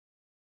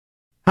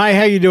Hi,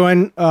 how you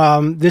doing?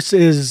 This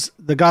is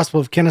the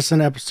Gospel of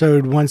Kennison,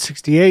 episode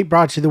 168,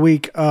 brought to you the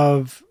week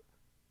of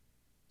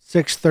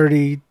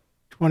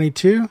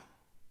 6/30/22.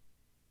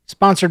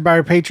 Sponsored by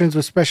our patrons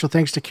with special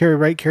thanks to Carrie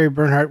Wright, Carrie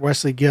Bernhardt,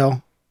 Wesley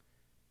Gill.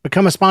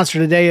 Become a sponsor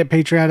today at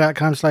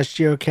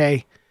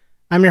patreon.com/GOK.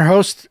 I'm your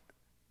host,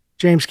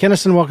 James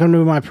Kennison. Welcome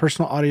to my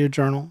personal audio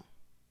journal.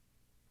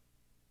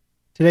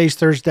 Today's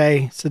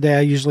Thursday. It's the day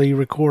I usually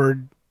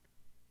record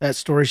that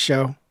story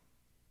show.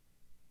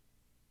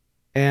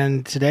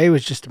 And today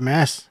was just a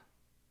mess.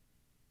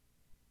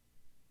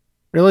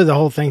 Really, the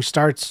whole thing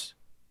starts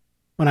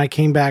when I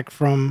came back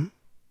from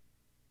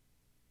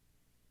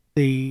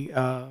the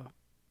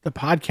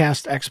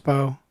podcast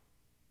expo,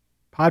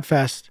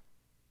 Podfest.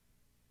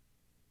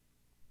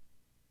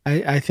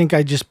 I think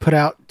I just put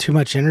out too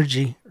much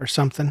energy or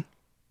something.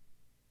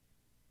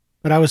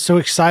 But I was so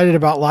excited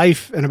about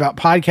life and about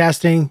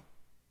podcasting,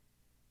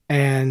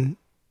 and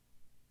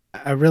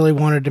I really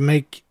wanted to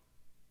make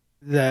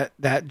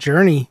that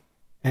journey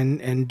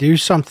and do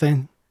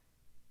something.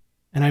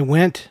 And I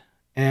went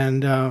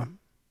and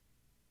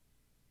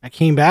I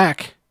came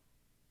back,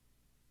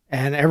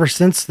 and ever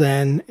since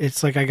then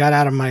it's like I got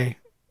out of my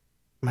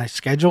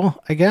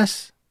schedule, I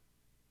guess,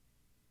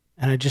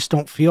 and I just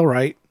don't feel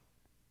right,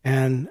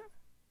 and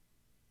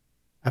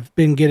I've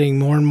been getting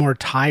more and more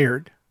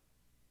tired.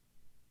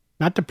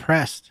 Not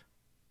depressed,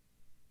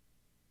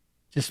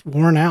 just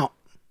worn out,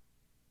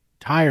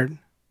 tired.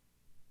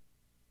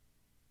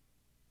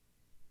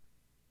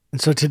 And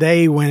so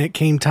today, when it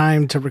came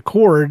time to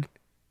record,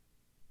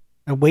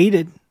 I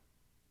waited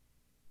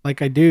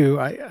like I do.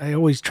 I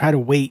always try to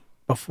wait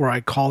before I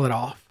call it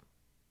off.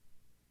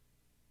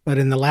 But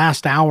in the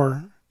last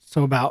hour,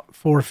 so about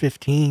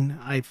 4:15,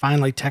 I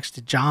finally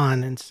texted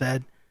John and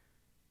said,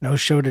 no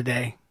show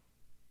today.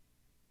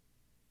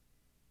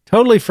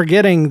 Totally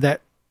forgetting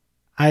that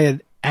I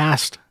had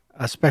asked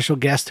a special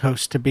guest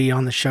host to be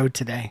on the show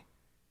today.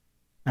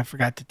 I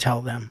forgot to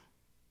tell them.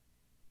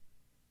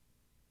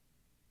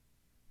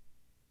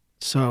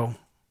 So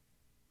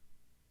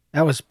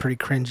that was pretty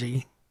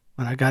cringy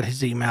when I got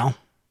his email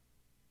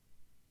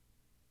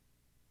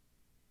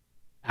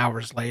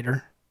hours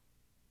later.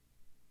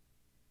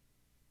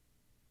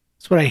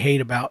 That's what I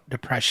hate about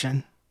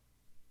depression.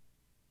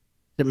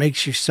 It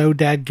makes you so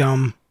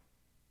dadgum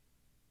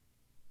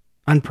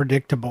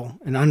unpredictable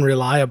and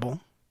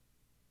unreliable.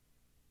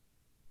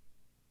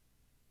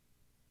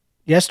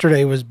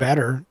 Yesterday was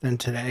better than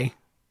today,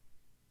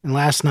 and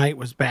last night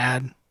was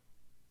bad. It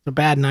was a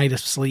bad night of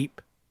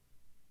sleep.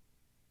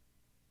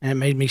 And it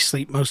made me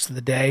sleep most of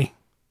the day.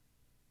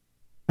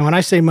 And when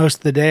I say most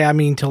of the day, I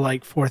mean till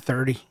like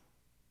 4:30.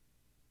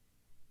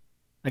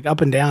 Like up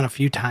and down a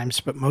few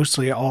times, but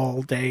mostly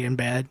all day in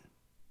bed.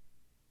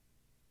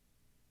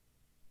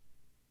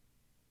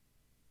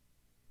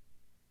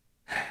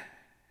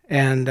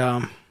 And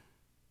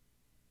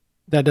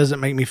that doesn't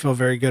make me feel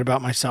very good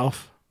about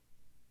myself.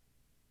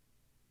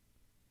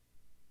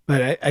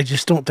 But I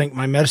just don't think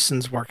my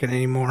medicine's working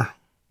anymore.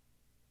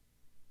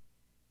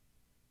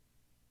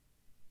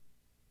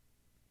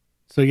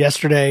 So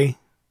yesterday,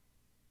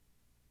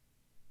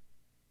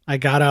 I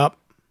got up.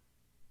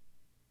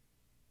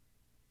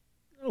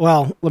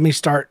 Well, let me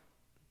start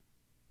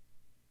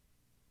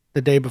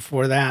the day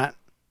before that.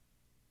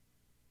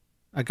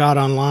 I got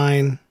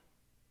online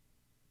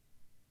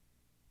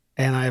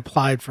and I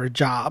applied for a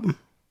job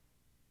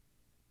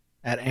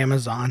at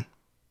Amazon.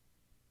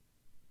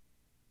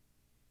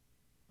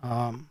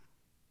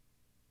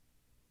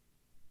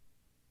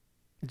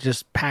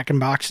 Just packing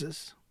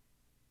boxes,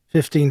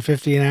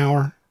 $15.50 an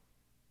hour.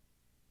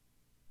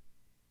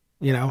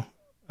 You know,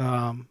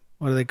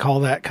 what do they call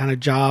that kind of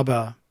job?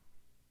 I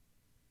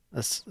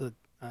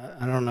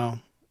don't know.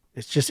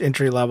 It's just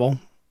entry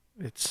level.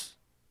 It's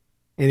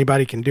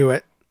anybody can do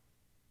it.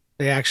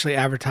 They actually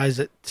advertise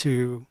it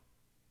to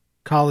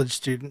college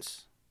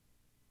students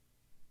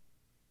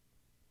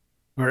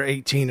who are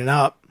 18 and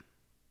up.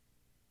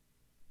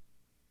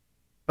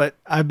 But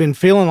I've been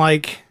feeling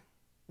like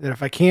that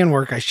if I can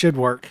work, I should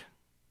work.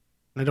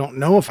 I don't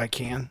know if I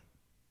can.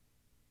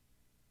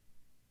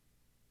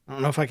 I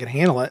don't know if I can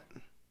handle it.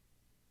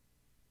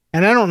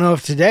 And I don't know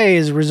if today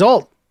is a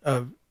result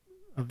of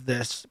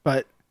this,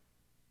 but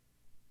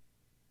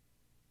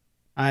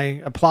I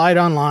applied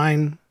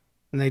online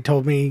and they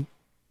told me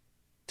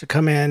to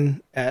come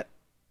in at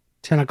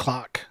 10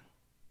 o'clock.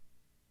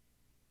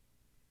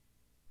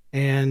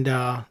 And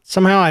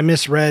somehow I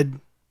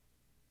misread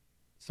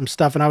some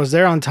stuff, and I was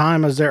there on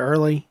time. I was there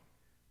early.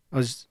 I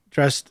was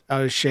dressed. I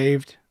was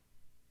shaved.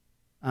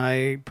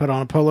 I put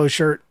on a polo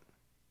shirt.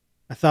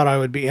 I thought I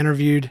would be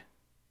interviewed.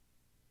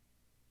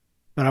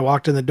 But I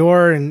walked in the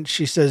door and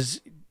she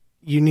says,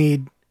 you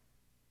need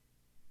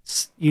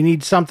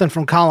something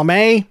from column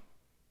A,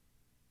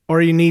 or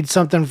you need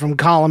something from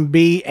column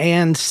B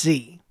and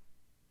C.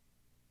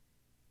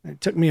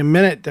 It took me a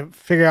minute to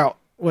figure out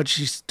what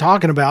she's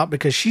talking about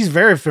because she's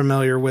very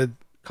familiar with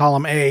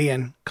column A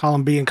and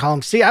column B and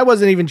column C. I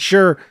wasn't even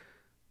sure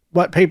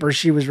what paper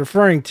she was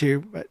referring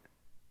to, but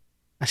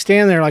I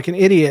stand there like an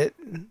idiot.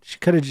 She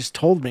could have just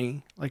told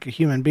me like a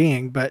human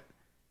being, but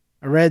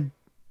I read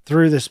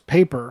through this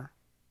paper,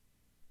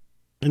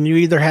 and you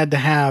either had to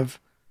have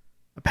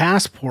a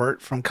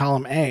passport from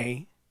column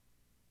A,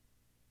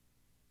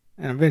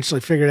 and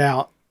eventually figured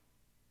out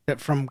that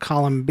from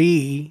column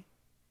B,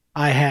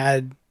 I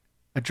had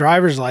a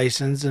driver's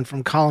license, and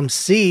from column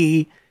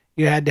C,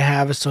 you had to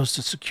have a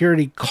social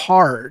security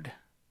card.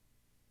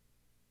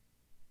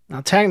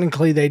 Now,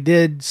 technically, they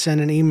did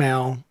send an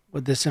email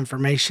with this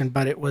information,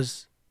 but it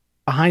was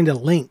behind a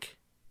link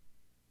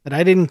that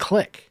I didn't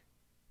click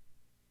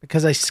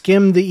because I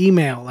skimmed the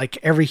email like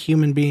every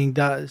human being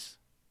does.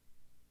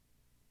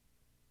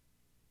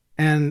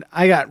 And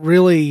I got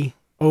really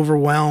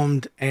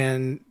overwhelmed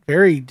and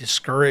very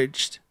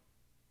discouraged.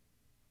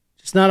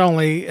 Just not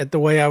only at the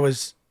way I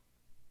was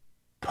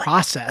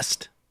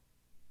processed.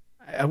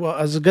 I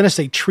was going to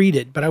say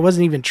treated, but I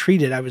wasn't even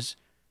treated. I was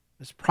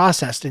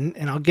processed, and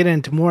I'll get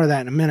into more of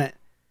that in a minute.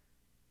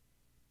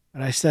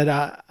 But I said,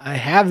 I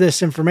have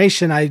this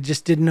information. I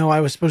just didn't know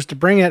I was supposed to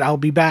bring it. I'll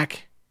be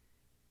back.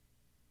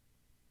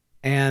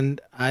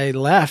 And I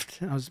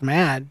left. I was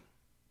mad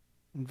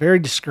and very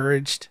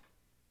discouraged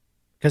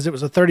because it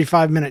was a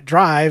 35-minute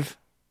drive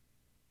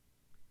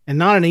and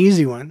not an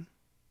easy one.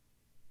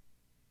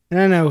 And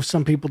I know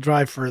some people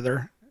drive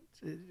further.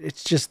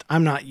 It's just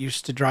I'm not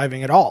used to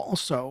driving at all.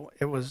 So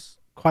it was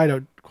quite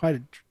a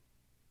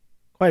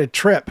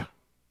trip.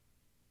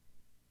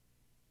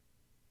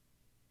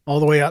 All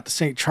the way out to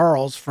St.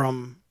 Charles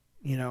from,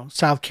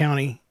 South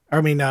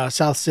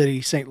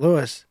City, St.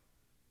 Louis.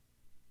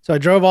 So I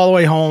drove all the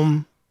way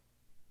home,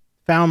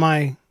 found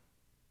my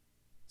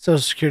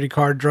Social Security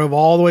card, drove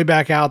all the way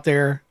back out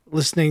there,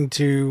 listening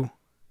to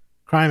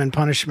Crime and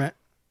Punishment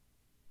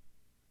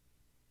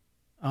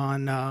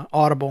on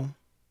Audible.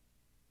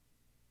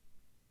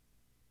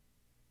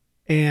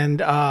 And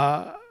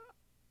the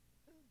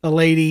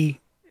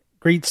lady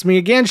greets me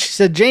again. She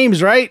said,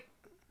 "James, right?"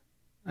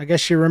 I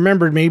guess she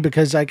remembered me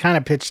because I kind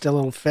of pitched a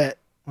little fit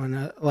when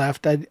I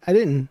left. I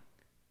didn't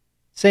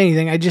say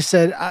anything. I just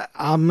said,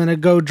 I'm going to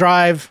go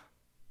drive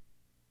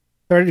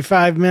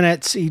 35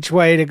 minutes each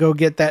way to go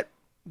get that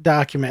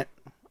document.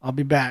 I'll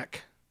be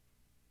back.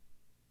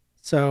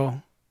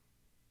 So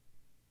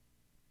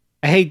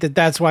I hate that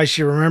that's why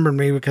she remembered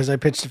me, because I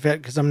pitched a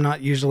fit, because I'm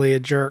not usually a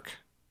jerk.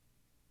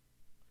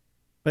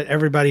 But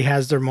everybody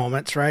has their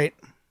moments, right?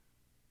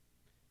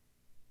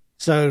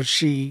 So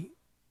she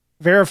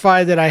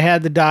verified that I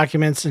had the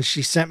documents, and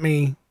she sent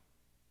me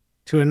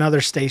to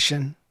another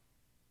station.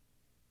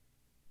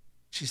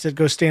 She said,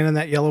 go stand in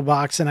that yellow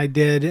box, and I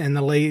did. And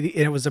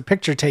it was a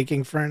picture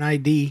taking for an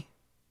ID.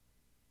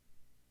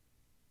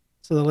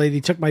 So the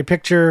lady took my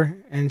picture,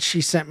 and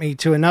she sent me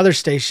to another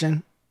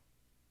station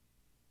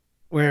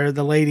where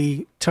the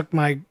lady took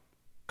my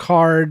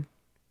card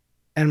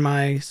and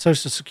my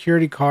Social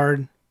Security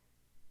card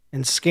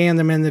and scanned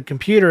them in the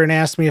computer and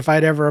asked me if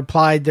I'd ever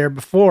applied there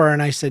before.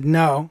 And I said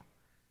no.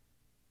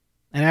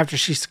 And after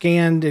she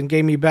scanned and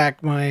gave me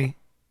back my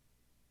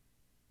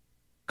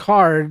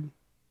card,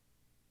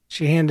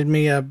 she handed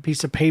me a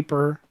piece of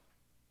paper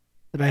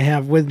that I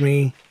have with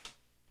me,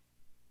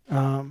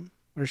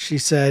 where she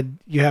said,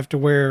 you have to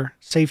wear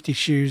safety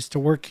shoes to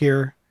work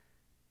here,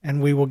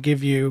 and we will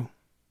give you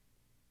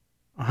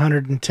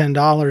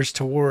 $110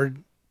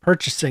 toward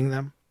purchasing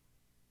them.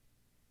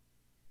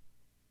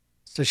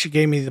 So she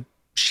gave me the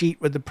sheet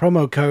with the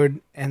promo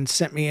code and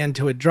sent me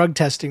into a drug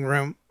testing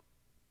room.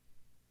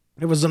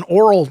 It was an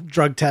oral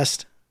drug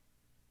test.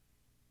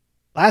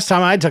 Last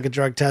time I took a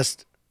drug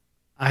test,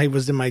 I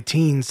was in my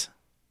teens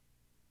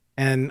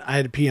and I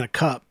had to pee in a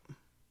cup.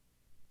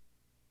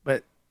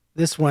 But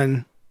this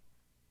one,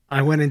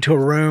 I went into a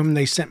room.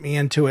 They sent me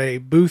into a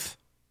booth,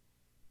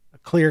 a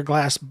clear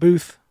glass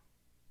booth,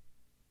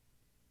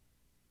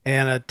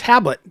 and a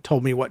tablet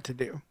told me what to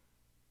do.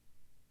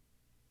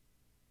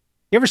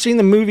 You ever seen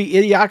the movie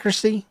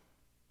Idiocracy?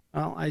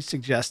 Well, I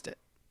suggest it,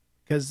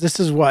 because this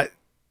is what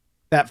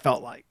that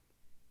felt like.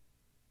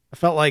 I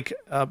felt like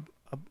a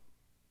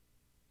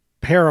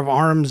pair of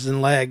arms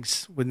and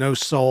legs with no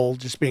soul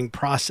just being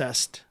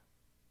processed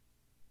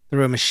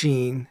through a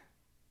machine.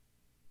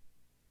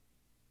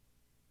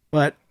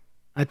 But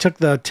I took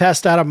the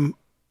test out of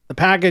the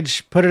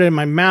package, put it in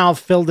my mouth,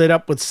 filled it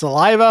up with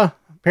saliva,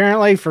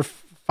 apparently for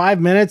 5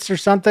 minutes or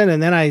something.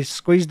 And then I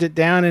squeezed it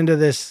down into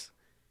this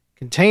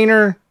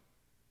container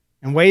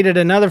and waited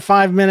another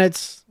 5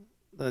 minutes,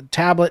 the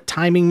tablet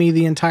timing me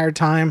the entire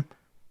time.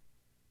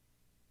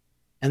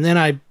 And then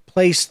I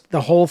placed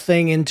the whole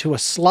thing into a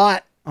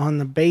slot on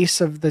the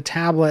base of the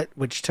tablet,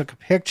 which took a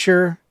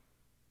picture.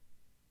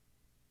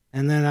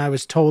 And then I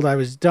was told I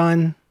was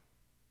done,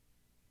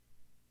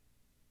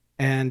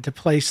 and to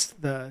place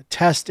the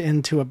test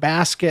into a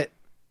basket,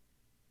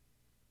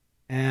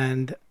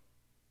 and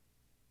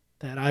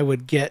that I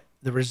would get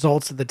the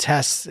results of the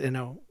tests in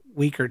a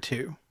week or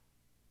two.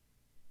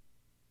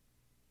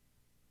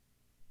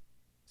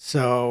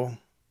 So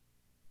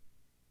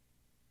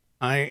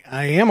I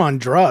am on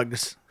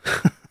drugs,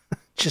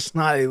 just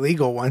not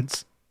illegal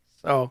ones.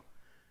 So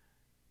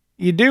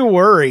you do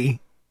worry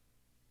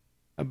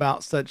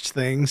about such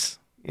things.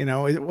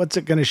 What's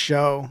it going to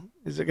show?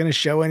 Is it going to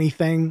show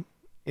anything?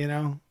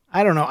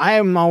 I don't know. I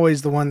am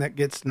always the one that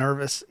gets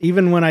nervous.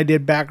 Even when I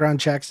did background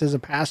checks as a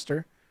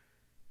pastor,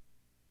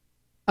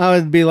 I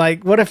would be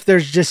like, what if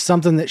there's just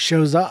something that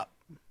shows up?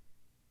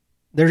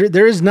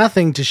 There is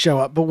nothing to show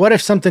up, but what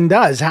if something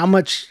does? How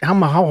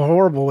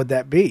horrible would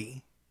that be?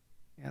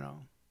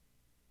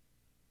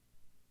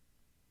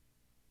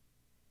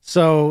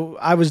 So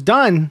I was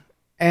done,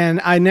 and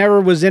I never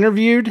was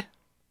interviewed.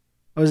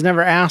 I was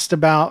never asked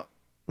about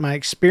my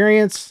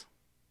experience.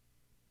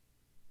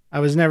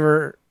 I was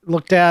never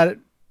looked at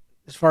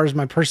as far as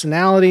my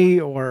personality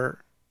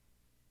or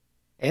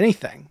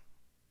anything.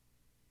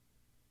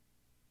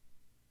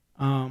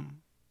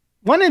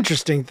 One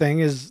interesting thing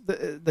is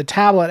the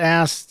tablet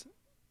asked,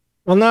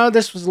 well, no,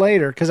 this was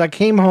later, because I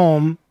came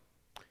home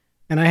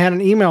and I had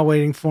an email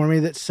waiting for me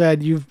that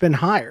said, you've been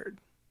hired.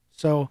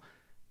 So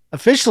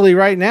officially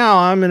right now,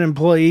 I'm an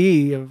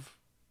employee of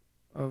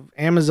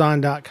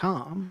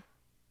Amazon.com.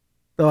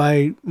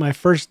 Though my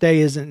first day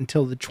isn't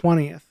until the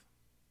 20th.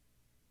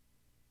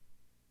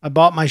 I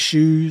bought my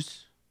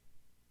shoes,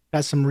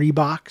 got some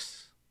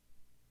Reeboks,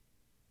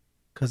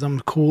 because I'm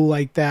cool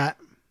like that.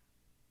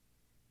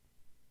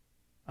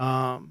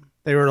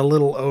 They were a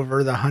little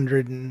over the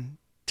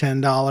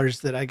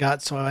 $110 that I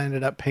got, so I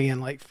ended up paying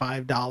like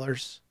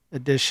 $5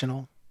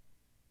 additional.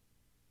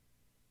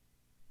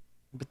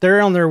 But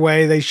they're on their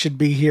way. They should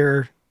be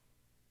here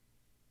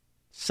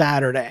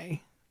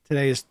Saturday.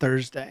 Today is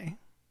Thursday.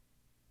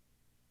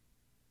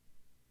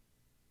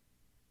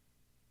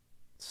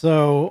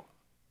 So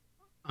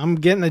I'm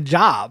getting a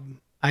job,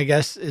 I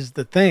guess, is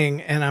the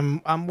thing,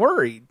 and I'm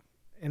worried.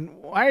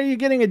 And why are you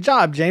getting a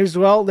job, James?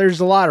 Well,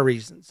 there's a lot of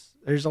reasons.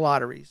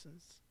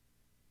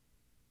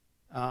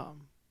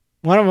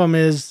 One of them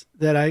is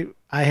that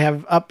I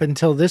have up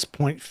until this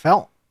point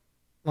felt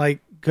like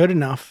good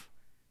enough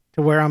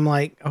to where I'm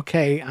like,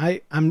 okay,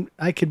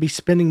 I could be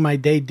spending my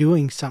day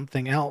doing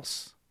something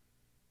else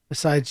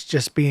besides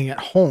just being at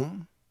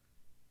home.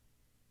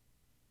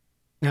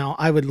 Now,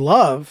 I would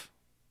love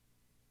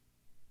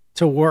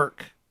to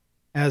work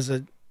as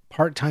a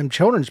part-time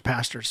children's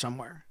pastor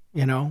somewhere,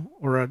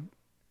 or a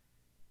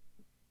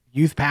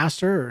youth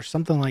pastor or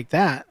something like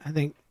that. I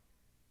think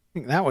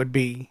that would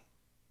be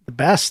the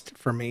best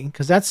for me,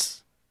 because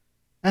that's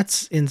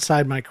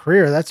inside my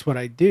career. That's what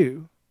I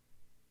do.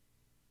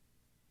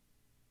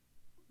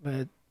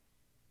 But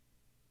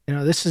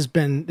this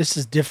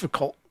is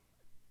difficult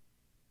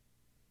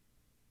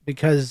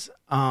because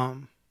I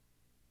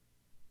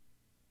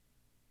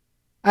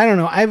don't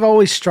know. I've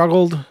always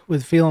struggled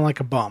with feeling like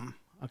a bum.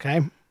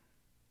 Okay,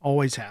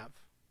 always have.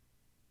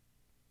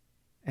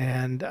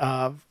 And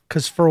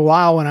because for a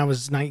while when I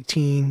was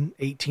 18,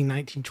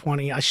 19,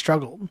 20, I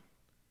struggled.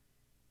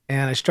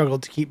 And I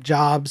struggled to keep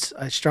jobs.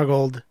 I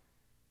struggled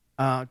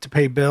to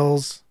pay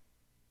bills.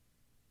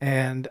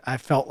 And I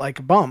felt like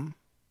a bum.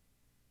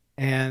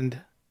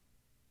 And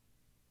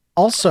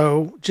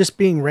also, just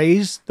being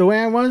raised the way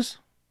I was,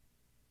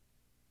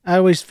 I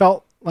always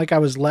felt like I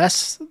was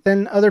less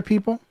than other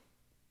people.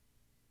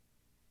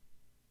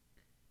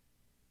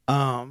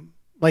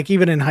 Like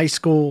even in high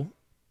school,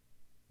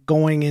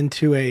 going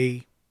into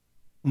a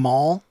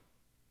mall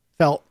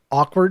felt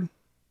awkward,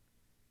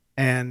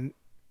 and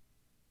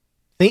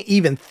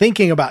even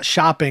thinking about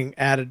shopping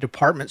at a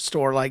department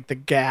store like the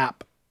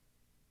Gap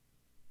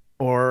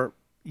or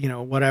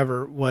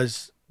whatever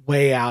was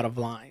way out of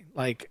line.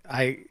 Like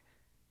I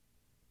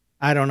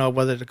don't know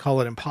whether to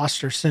call it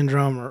imposter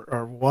syndrome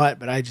or what,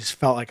 but I just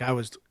felt like I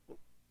was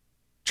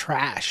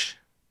trash,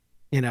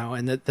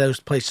 and that those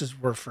places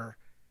were for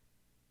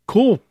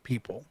cool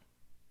people.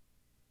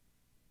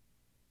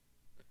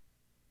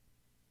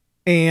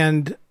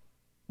 And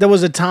there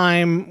was a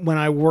time when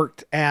I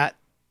worked at,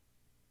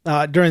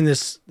 during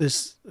this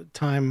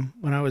time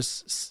when I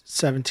was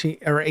 17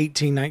 or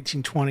 18,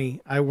 19,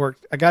 20, I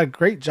got a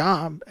great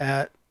job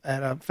at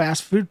a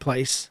fast food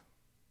place,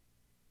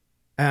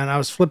 and I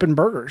was flipping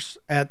burgers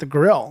at the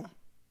grill.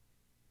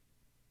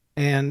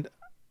 And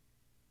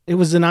it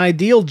was an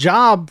ideal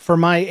job for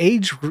my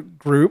age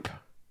group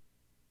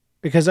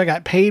because I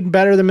got paid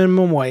better than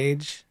minimum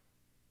wage.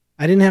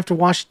 I didn't have to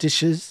wash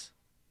dishes.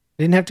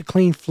 I didn't have to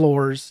clean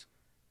floors.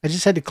 I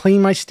just had to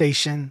clean my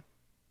station.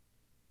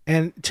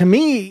 And to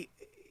me,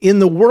 in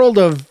the world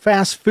of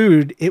fast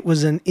food, it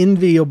was an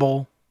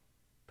enviable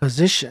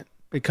position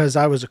because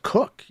I was a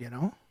cook,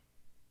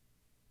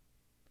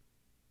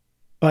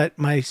 But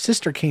my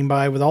sister came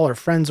by with all her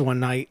friends one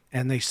night,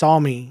 and they saw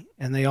me,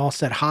 and they all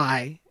said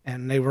hi,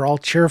 and they were all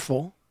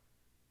cheerful.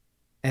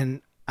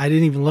 And I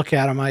didn't even look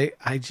at them.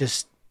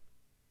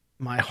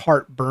 My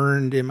heart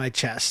burned in my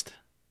chest,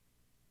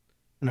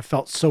 and I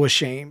felt so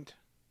ashamed.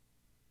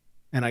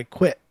 And I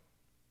quit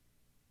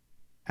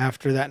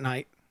after that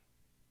night.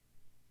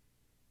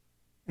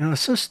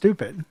 It's so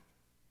stupid.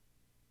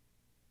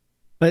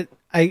 But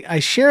I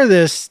share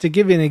this to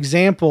give you an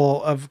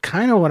example of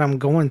kind of what I'm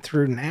going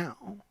through now.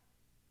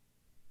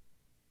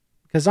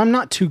 Because I'm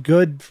not too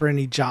good for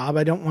any job.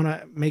 I don't want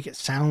to make it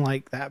sound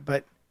like that,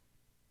 but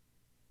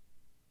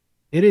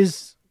it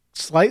is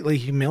slightly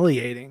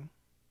humiliating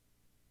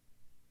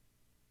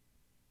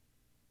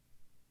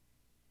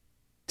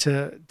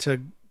to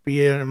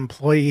be an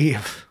employee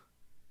of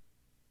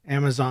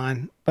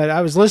Amazon. But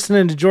I was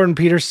listening to Jordan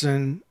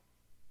Peterson,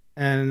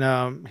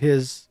 and he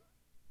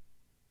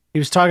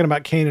was talking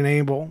about Cain and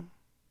Abel,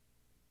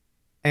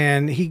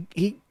 and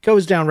he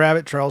goes down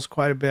rabbit trails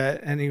quite a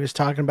bit, and he was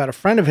talking about a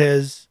friend of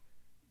his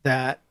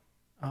that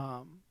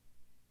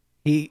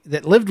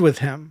that lived with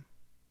him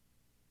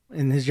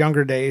in his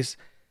younger days,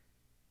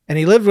 and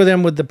he lived with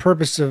him with the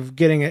purpose of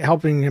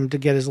helping him to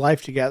get his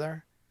life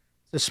together.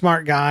 He's a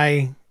smart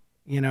guy,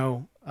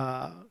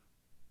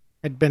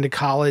 had been to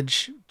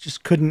college,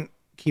 just couldn't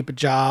keep a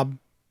job,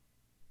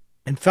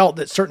 and felt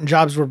that certain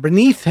jobs were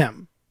beneath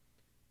him.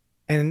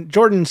 And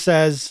Jordan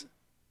says,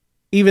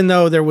 even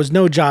though there was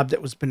no job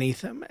that was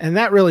beneath him. And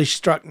that really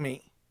struck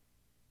me,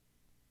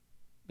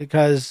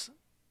 because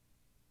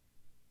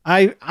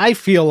I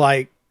feel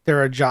like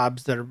there are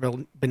jobs that are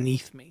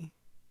beneath me.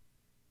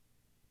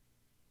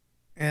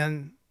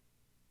 And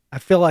I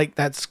feel like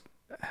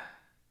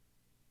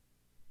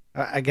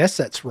I guess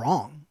that's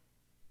wrong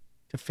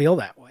to feel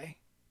that way,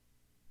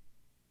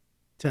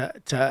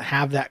 to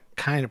have that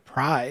kind of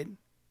pride,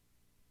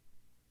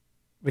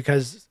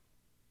 because,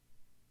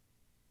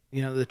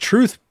 the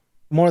truth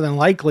more than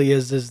likely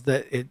is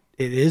that it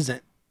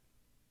isn't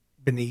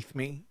beneath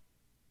me,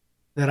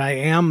 that I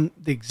am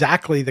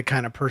exactly the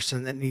kind of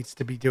person that needs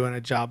to be doing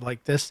a job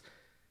like this.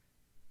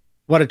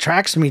 What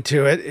attracts me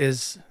to it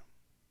is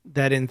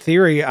that in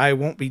theory, I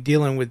won't be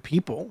dealing with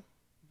people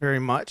very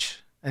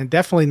much, and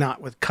definitely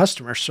not with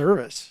customer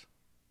service.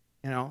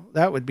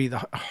 That would be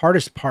the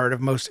hardest part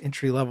of most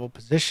entry-level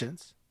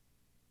positions,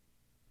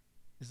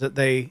 is that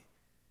they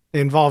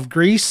involve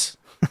grease,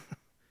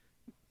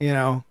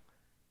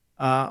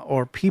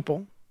 or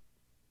people.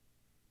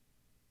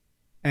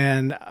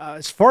 And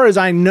as far as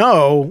I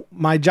know,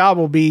 my job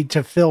will be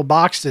to fill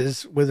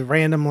boxes with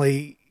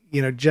randomly,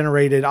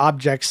 generated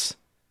objects,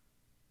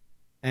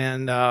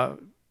 and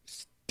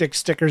stick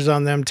stickers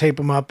on them, tape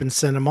them up, and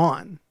send them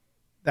on.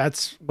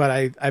 That's what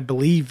I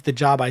believe the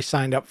job I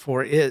signed up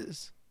for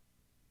is.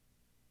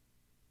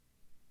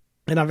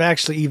 And I've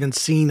actually even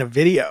seen a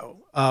video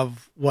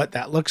of what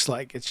that looks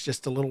like. It's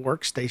just a little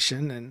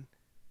workstation, and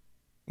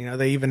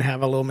they even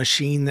have a little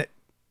machine that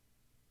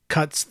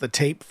cuts the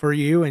tape for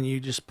you, and you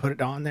just put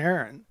it on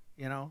there, and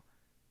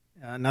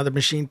another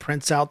machine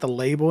prints out the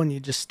label, and you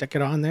just stick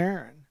it on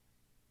there.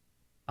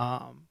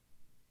 And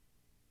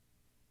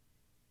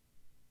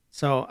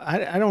so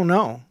I don't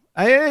know.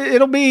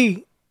 It'll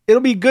be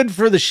good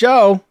for the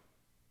show,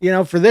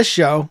 for this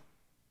show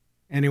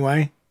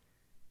anyway.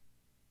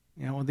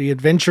 The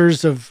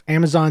adventures of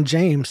Amazon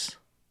James.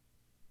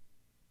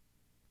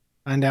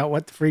 Find out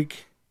what the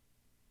freak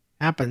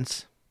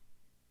happens.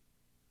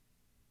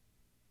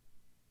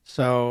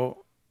 So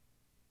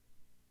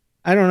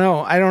I don't know.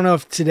 I don't know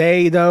if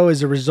today, though,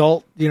 is a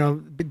result,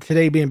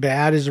 today being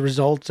bad is a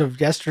result of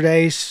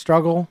yesterday's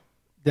struggle.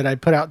 Did I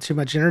put out too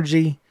much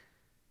energy?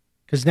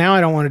 Because now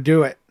I don't want to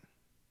do it.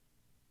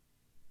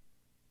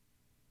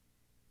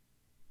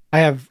 I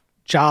have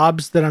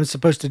jobs that I'm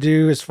supposed to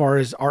do as far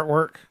as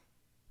artwork.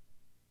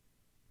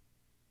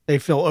 They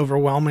feel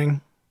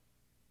overwhelming.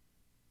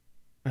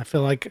 I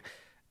feel like,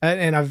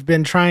 and I've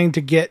been trying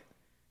to get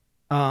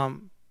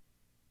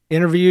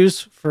interviews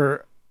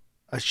for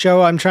a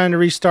show I'm trying to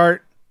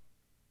restart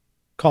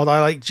called I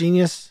Like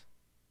Genius.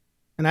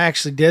 And I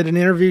actually did an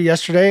interview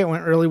yesterday. It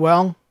went really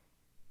well.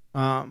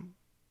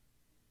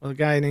 With a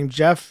guy named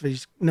Jeff.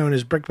 He's known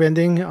as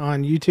Brickbending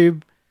on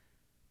YouTube.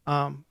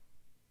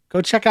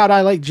 Go check out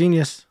I Like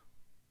Genius,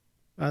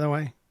 by the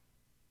way.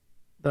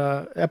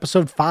 The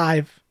episode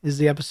 5 is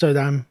the episode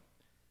I'm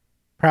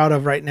proud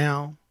of right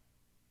now.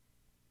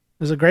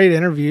 It was a great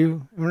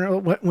interview.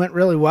 It went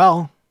really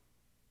well.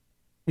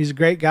 He's a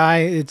great guy.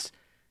 It's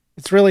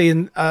really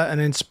an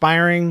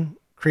inspiring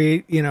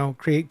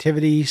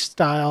creativity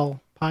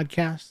style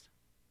podcast.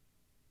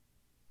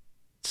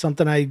 It's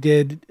something I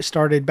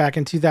started back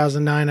in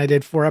 2009. I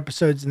did 4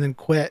 episodes and then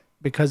quit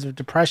because of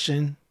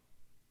depression.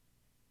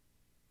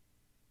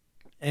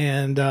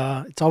 And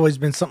it's always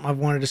been something I've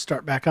wanted to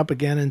start back up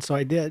again, and so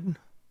I did.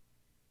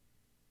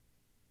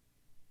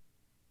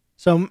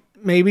 So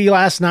maybe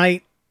last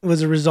night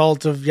was a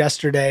result of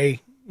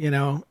yesterday,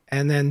 and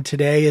then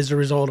today is a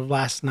result of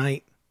last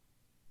night.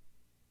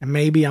 And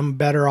maybe I'm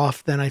better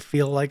off than I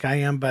feel like I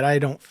am, but I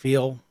don't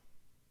feel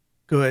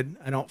good.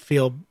 I don't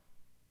feel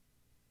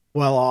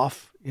well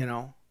off,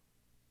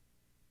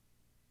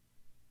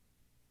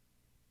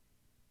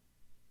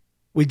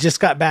 We just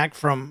got back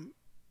from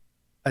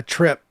a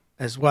trip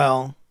as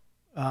well.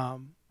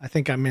 I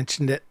think I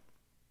mentioned it,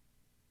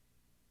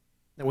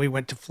 that we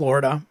went to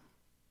Florida.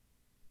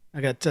 I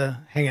got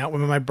to hang out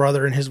with my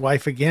brother and his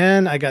wife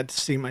again. I got to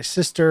see my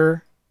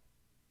sister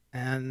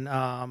and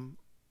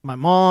my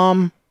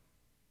mom.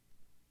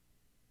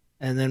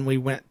 And then we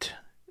went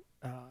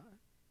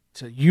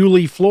to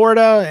Yulee,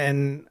 Florida,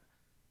 and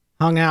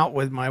hung out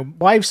with my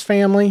wife's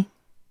family.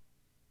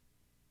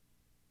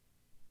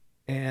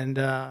 And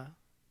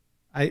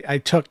I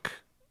took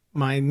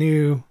my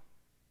new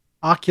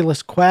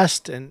Oculus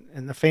Quest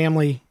and the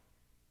family,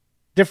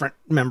 different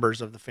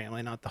members of the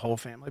family, not the whole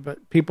family,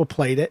 but people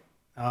played it.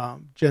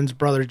 Jen's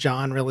brother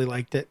John really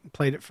liked it,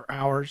 played it for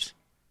hours.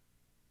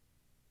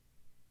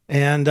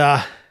 And,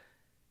 but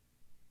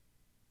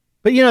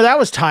that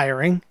was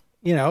tiring.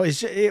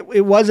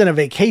 It wasn't a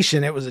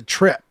vacation. It was a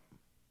trip.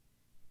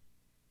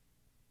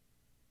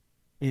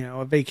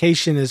 A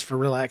vacation is for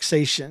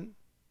relaxation.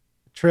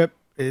 A trip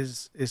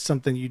is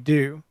something you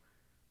do.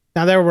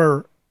 Now there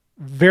were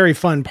very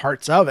fun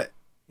parts of it,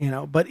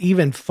 but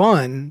even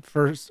fun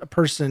for a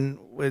person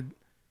with,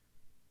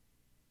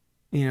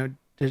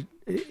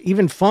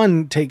 even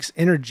fun takes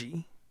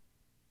energy.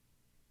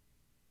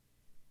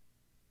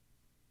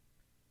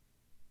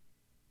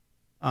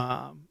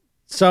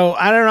 So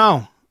I don't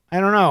know. I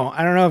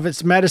don't know if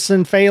it's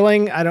medicine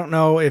failing. I don't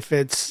know if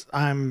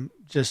I'm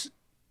just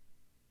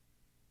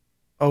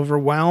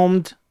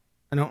overwhelmed.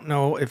 I don't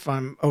know if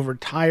I'm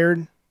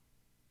overtired.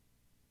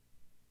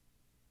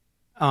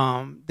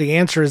 The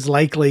answer is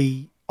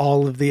likely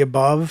all of the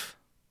above.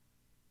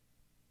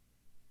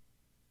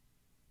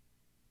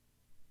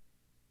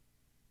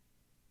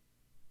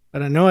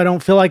 But I know I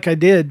don't feel like I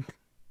did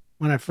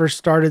when I first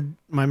started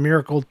my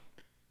miracle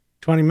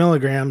 20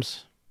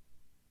 milligrams.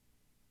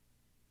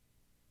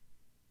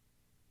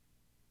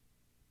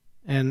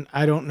 And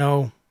I don't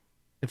know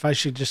if I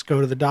should just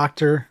go to the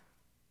doctor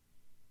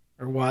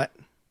or what.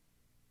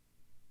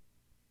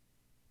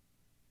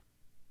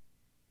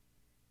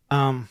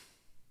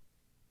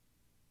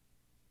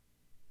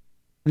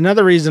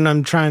 Another reason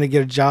I'm trying to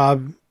get a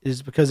job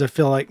is because I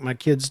feel like my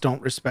kids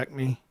don't respect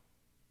me.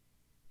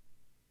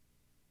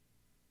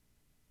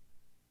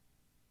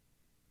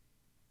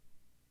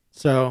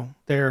 So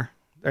there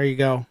you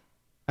go.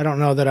 I don't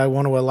know that I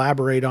want to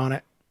elaborate on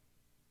it.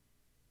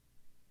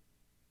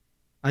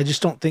 I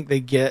just don't think they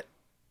get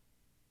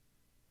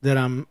that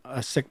I'm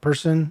a sick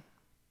person.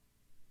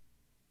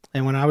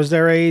 And when I was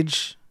their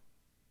age,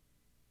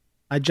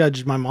 I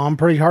judged my mom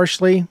pretty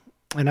harshly.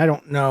 And I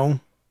don't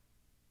know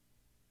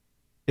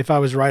if I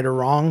was right or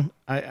wrong.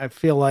 I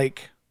feel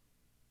like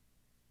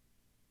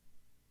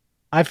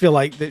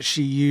that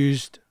she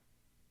used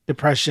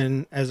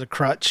depression as a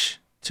crutch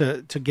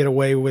to get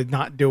away with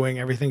not doing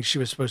everything she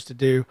was supposed to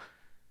do.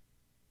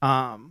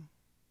 But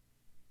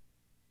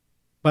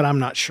I'm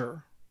not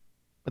sure.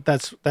 But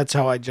that's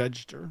how I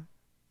judged her.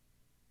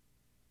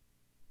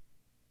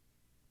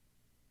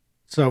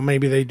 So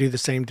maybe they do the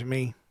same to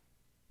me.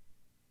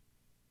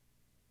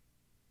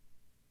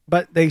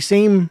 But they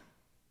seem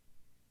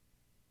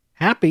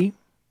happy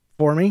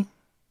for me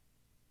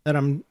that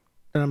I'm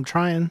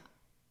trying.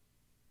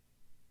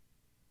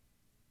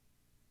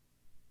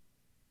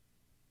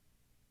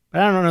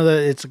 But I don't know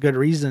that it's a good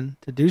reason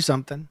to do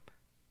something.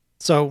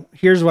 So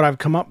here's what I've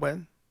come up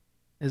with.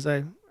 Is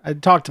I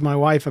talked to my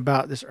wife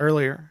about this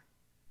earlier.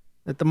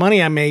 That the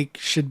money I make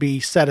should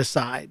be set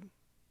aside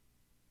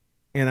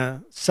in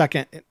a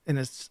separate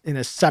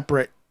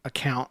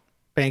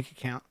bank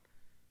account.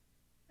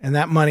 And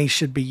that money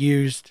should be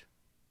used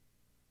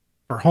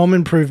for home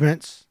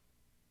improvements,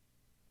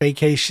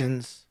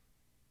 vacations,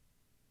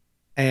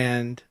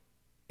 and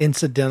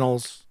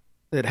incidentals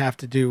that have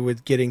to do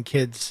with getting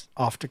kids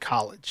off to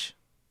college.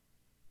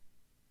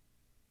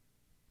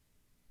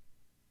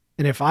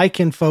 And if I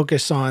can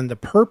focus on the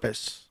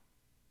purpose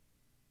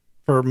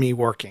for me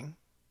working,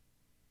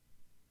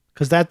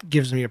 because that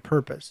gives me a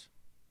purpose,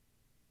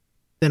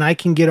 then I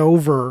can get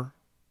over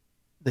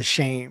the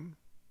shame.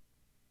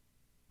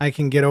 I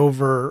can get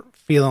over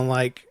feeling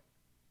like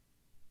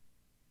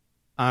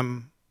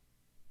I'm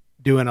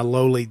doing a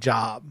lowly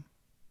job.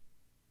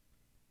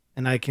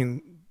 And I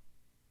can...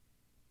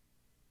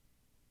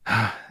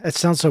 That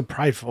sounds so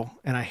prideful,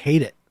 and I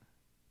hate it.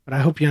 But I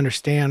hope you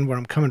understand where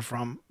I'm coming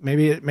from.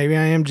 Maybe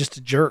I am just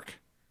a jerk.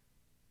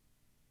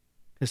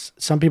 Because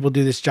some people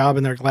do this job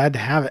and they're glad to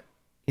have it.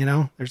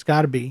 There's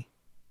got to be.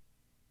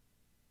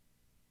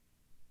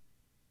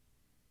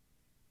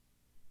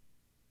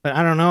 But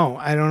I don't know.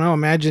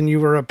 Imagine you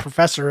were a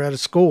professor at a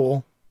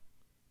school,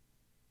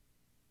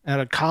 at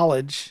a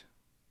college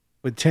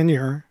with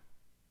tenure,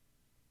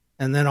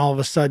 and then all of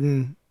a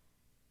sudden,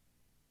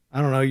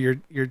 I don't know,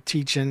 you're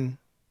teaching,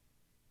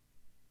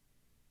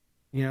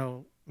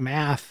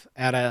 math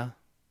at a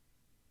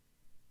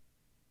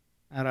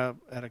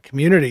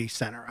community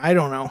center. I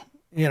don't know,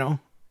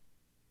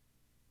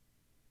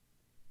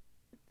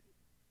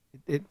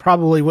 It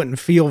probably wouldn't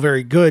feel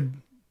very good.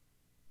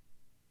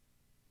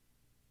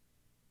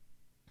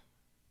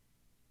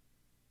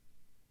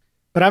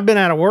 But I've been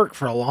out of work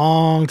for a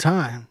long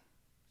time.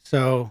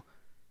 So,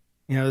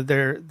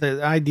 the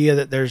idea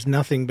that there's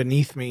nothing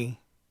beneath me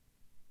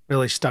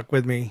really stuck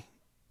with me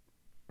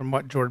from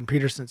what Jordan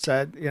Peterson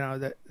said,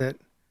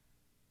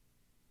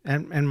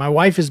 and my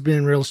wife has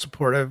been real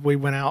supportive. We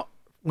went out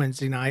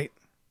Wednesday night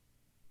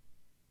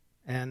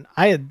and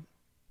I had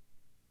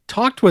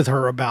talked with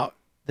her about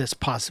this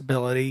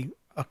possibility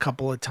a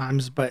couple of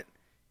times, but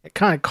it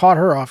kind of caught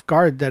her off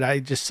guard that I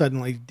just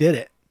suddenly did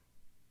it.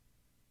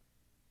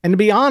 And to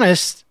be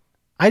honest,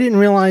 I didn't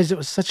realize it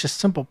was such a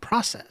simple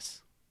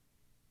process.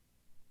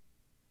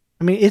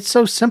 I mean, it's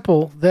so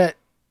simple that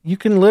I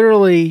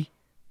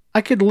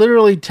could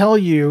literally tell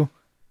you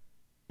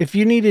if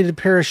you needed a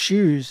pair of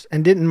shoes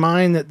and didn't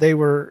mind that they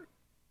were,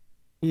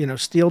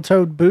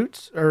 steel-toed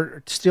boots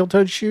or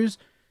steel-toed shoes.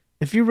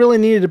 If you really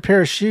needed a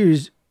pair of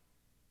shoes,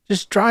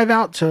 just drive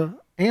out to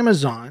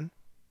Amazon,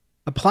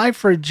 apply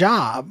for a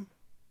job,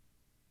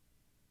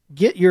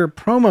 get your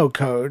promo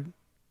code,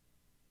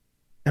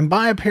 and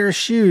buy a pair of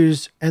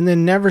shoes, and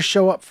then never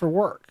show up for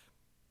work.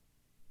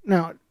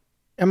 Now,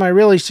 am I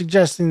really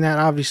suggesting that?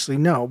 Obviously,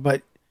 no,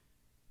 but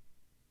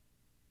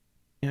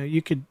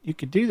you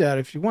could do that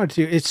if you wanted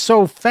to. It's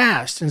so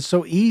fast and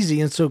so easy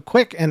and so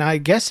quick, and I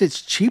guess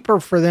it's cheaper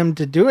for them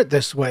to do it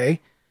this way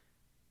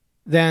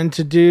than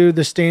to do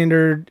the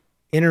standard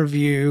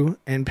interview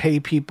and pay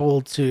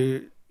people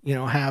to,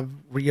 have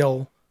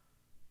real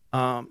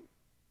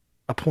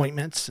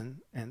appointments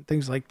and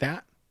things like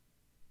that.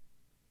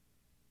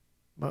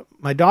 But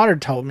my daughter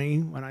told me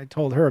when I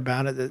told her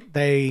about it that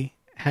they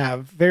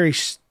have very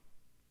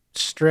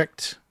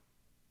strict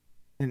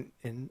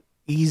and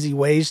easy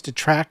ways to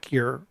track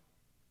your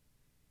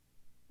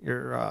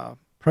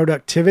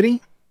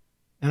productivity.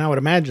 And I would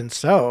imagine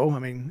so. I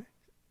mean,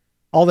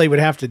 all they would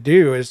have to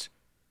do is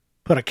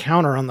put a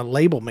counter on the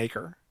label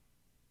maker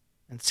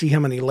and see how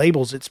many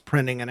labels it's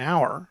printing an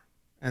hour.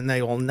 And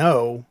they will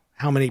know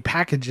how many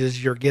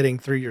packages you're getting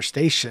through your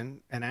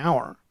station an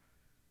hour.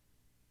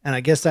 And I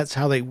guess that's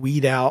how they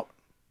weed out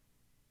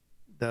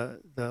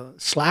the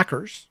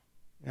slackers,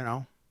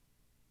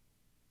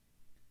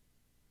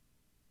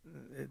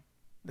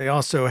 They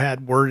also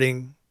had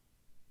wording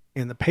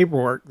in the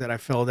paperwork that I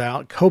filled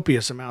out,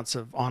 copious amounts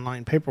of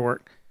online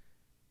paperwork,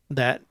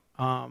 that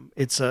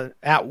it's a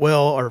at will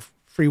or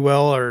free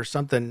will or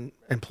something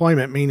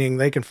employment, meaning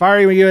they can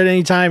fire you at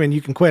any time and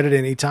you can quit at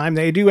any time.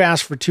 They do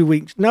ask for 2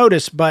 weeks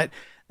notice, but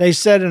they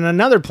said in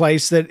another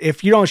place that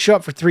if you don't show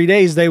up for 3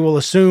 days, they will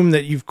assume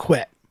that you've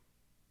quit.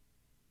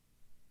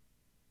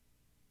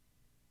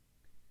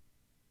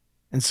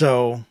 And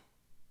so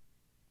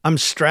I'm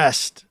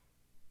stressed.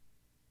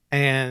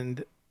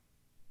 And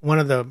one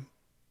of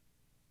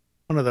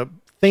the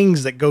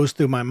things that goes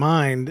through my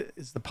mind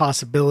is the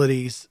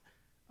possibilities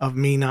of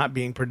me not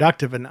being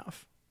productive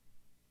enough.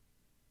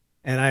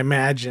 And I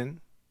imagine,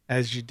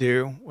 as you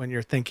do when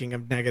you're thinking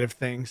of negative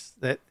things,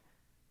 that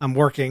I'm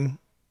working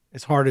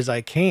as hard as I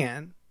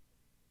can.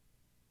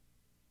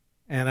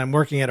 And I'm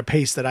working at a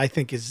pace that I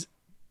think is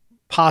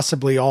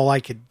possibly all I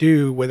could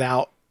do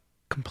without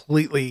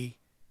completely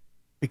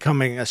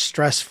becoming a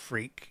stress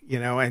freak,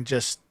 and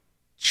just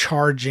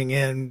charging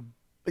in,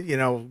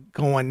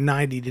 going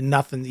 90 to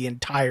nothing the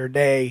entire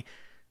day,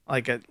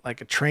 like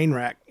a train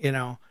wreck,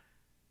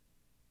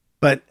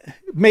 But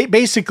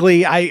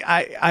basically,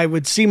 I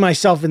would see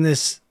myself in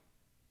this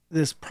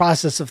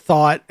process of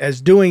thought as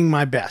doing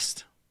my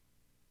best.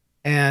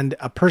 And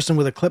a person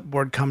with a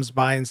clipboard comes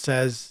by and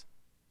says,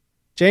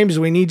 "James,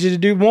 we need you to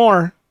do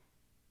more."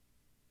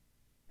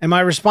 And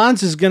my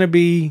response is going to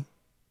be,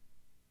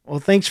 "Well,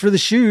 thanks for the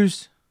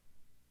shoes."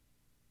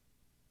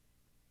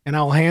 And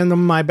I'll hand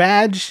them my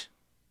badge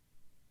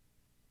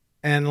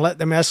and let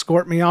them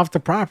escort me off the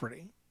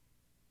property.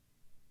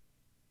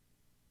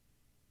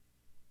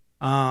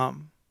 Because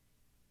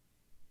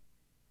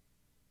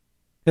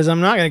I'm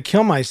not going to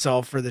kill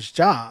myself for this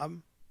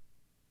job.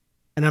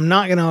 And I'm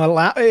not going to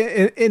allow,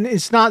 and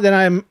it's not that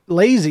I'm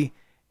lazy.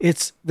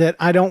 It's that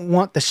I don't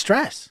want the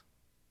stress.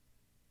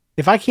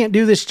 If I can't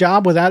do this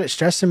job without it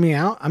stressing me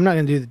out, I'm not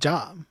going to do the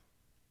job.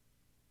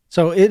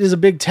 So it is a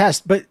big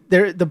test, but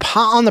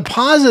on the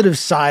positive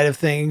side of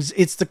things,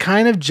 it's the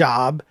kind of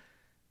job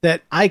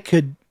that I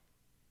could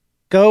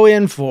go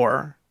in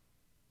for,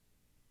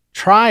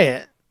 try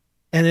it,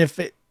 and if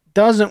it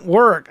doesn't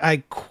work,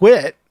 I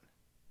quit,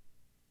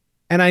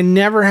 and I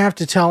never have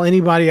to tell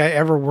anybody I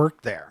ever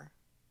worked there.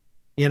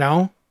 It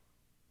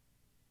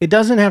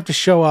doesn't have to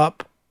show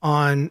up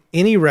on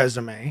any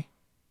resume,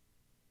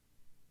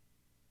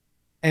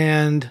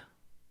 and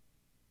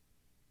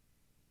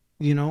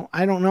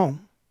I don't know.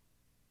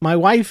 My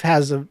wife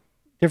has a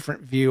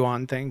different view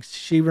on things.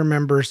 She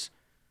remembers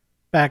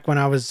back when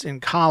I was in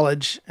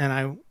college and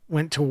I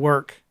went to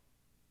work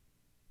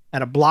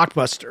at a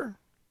Blockbuster.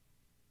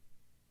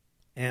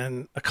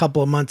 And a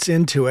couple of months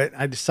into it,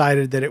 I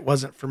decided that it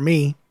wasn't for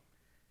me.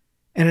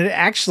 And it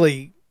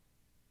actually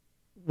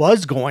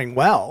was going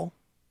well.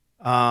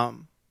 I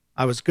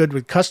was good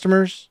with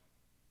customers.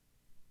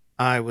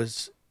 I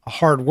was a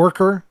hard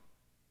worker.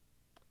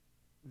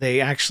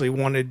 They actually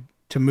wanted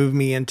to move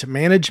me into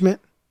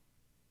management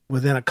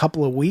within a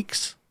couple of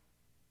weeks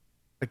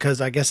because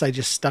I guess I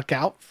just stuck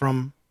out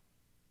from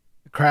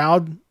the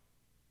crowd.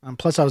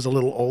 Plus I was a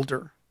little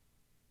older.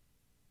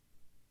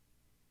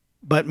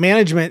 But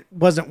management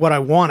wasn't what I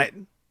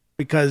wanted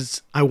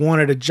because I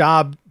wanted a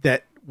job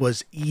that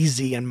was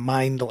easy and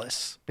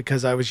mindless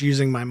because I was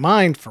using my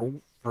mind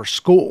for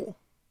school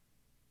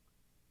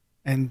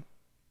and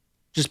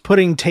just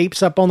putting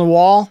tapes up on the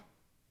wall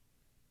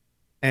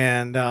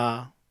and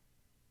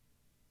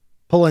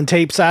pulling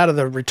tapes out of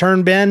the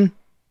return bin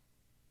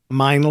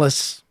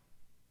mindless,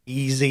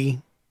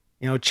 easy.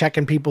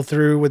 Checking people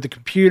through with the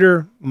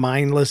computer,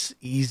 mindless,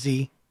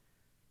 easy.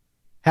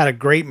 Had a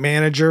great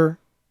manager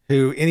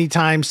who,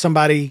 anytime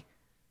somebody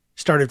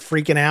started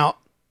freaking out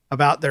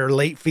about their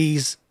late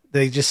fees,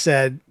 they just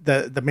said,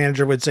 the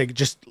manager would say,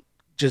 just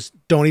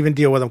don't even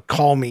deal with them.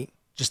 Call me.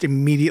 Just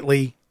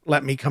immediately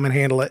let me come and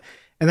handle it.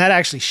 And that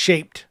actually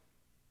shaped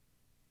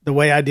the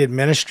way I did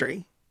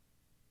ministry.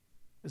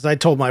 As I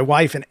told my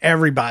wife and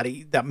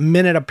everybody, the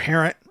minute a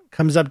parent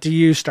comes up to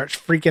you, starts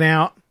freaking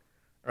out,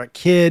 or a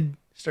kid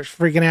starts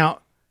freaking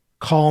out,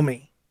 call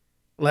me.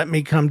 Let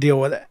me come deal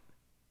with it.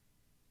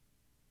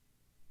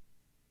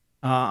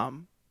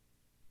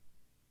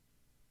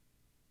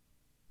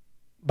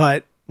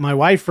 But my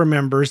wife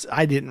remembers,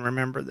 I didn't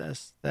remember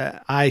this,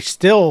 that I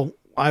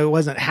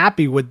wasn't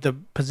happy with the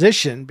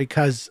position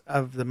because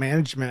of the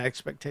management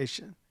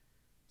expectation.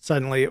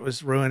 Suddenly it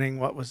was ruining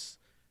what was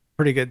a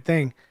pretty good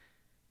thing.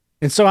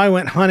 And so I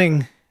went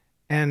hunting,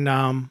 and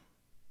I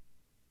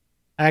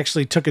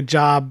actually took a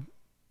job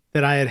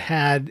that I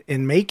had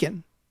in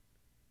Macon,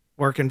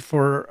 working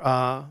for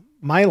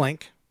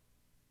MyLink,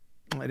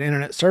 an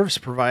internet service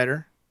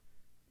provider,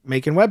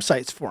 making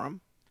websites for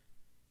them.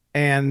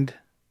 And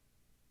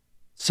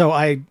so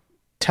I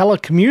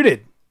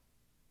telecommuted.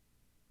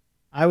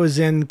 I was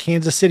in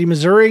Kansas City,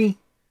 Missouri.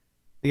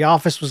 The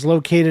office was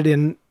located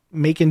in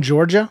Macon,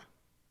 Georgia.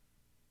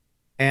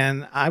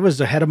 And I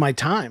was ahead of my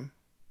time.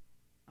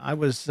 I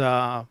was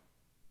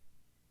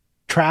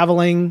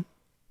traveling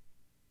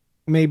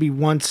maybe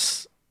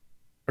once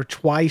or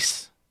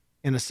twice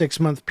in a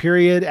 6-month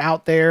period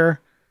out there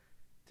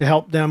to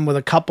help them with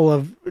a couple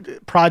of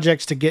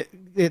projects to get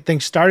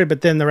things started.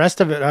 But then the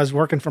rest of it, I was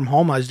working from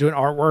home. I was doing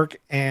artwork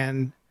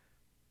and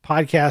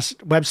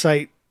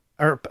website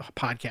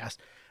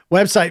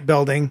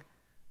building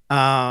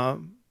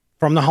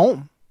from the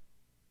home.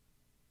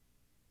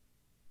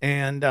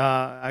 And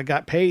I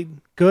got paid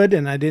good,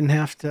 and I didn't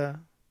have to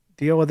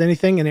deal with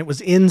anything. And it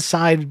was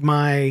inside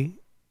my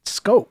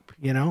scope,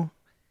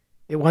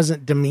 It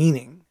wasn't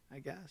demeaning, I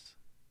guess.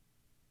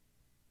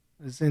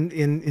 It was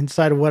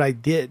inside of what I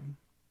did.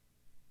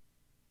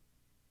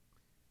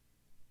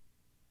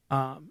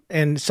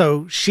 And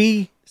so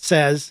she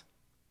says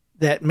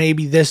that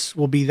maybe this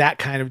will be that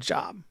kind of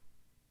job,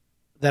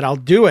 that I'll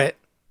do it.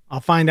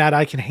 I'll find out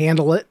I can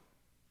handle it,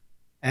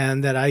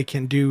 and that I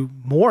can do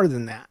more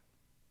than that.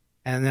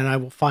 And then I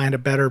will find a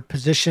better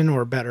position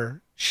or a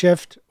better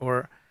shift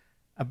or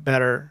a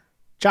better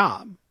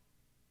job.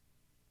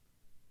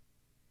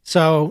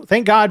 So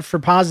thank God for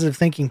positive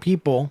thinking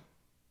people,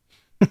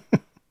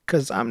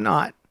 because I'm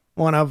not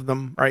one of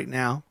them right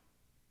now.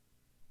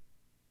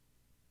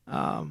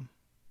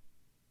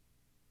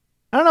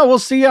 I don't know. We'll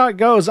see how it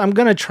goes. I'm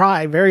going to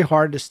try very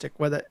hard to stick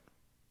with it.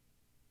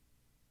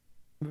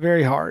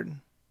 Very hard.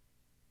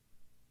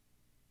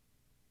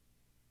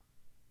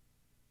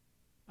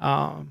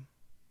 I'm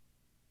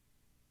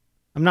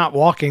not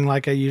walking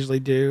like I usually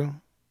do.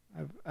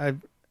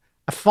 I've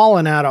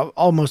fallen out of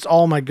almost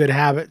all my good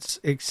habits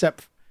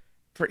except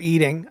for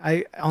eating.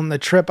 On the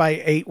trip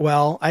I ate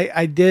well.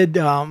 I did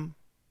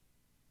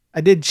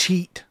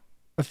cheat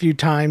a few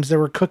times. There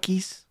were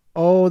cookies.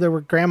 Oh, there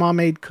were grandma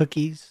made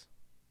cookies.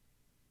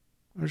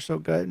 They're so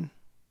good.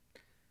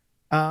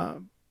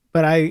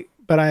 But I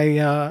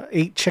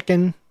ate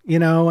chicken,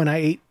 and I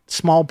ate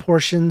small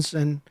portions,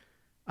 and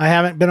I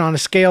haven't been on a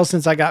scale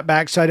since I got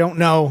back, so I don't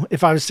know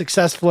if I was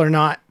successful or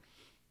not.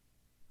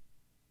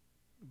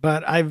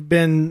 But I've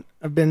been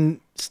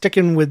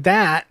sticking with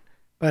that,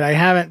 but I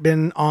haven't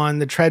been on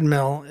the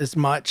treadmill as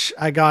much.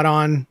 I got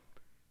on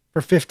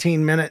for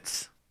 15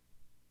 minutes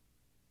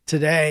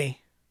today,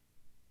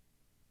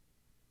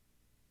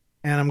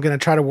 and I'm going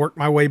to try to work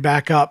my way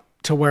back up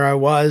to where I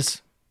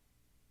was.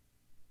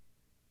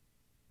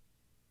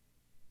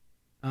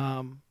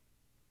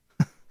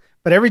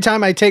 But every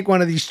time I take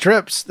one of these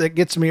trips that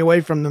gets me away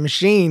from the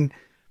machine,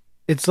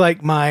 it's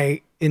like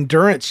my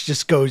endurance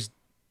just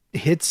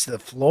hits the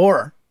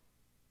floor.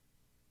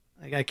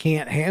 Like I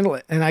can't handle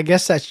it. And I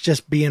guess that's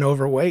just being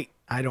overweight.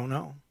 I don't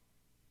know.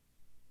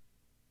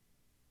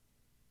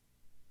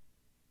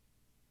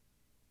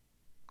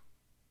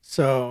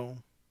 So,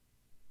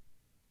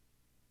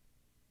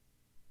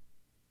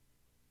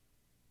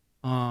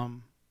 I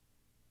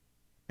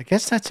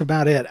guess that's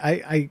about it.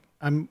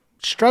 I'm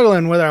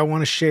struggling whether I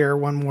want to share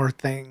one more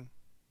thing.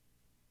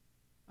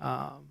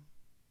 But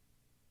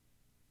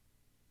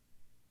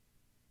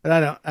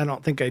I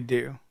don't think I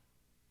do.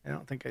 I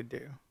don't think I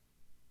do.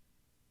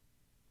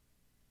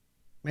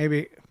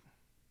 Maybe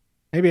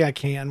I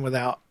can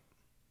without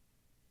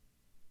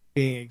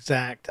being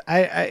exact.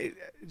 I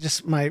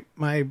just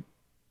I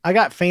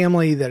got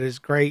family that is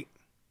great.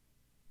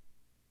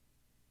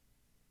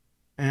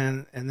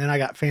 And then I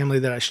got family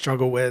that I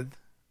struggle with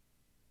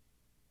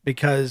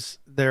because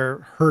they're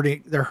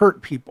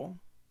hurt people.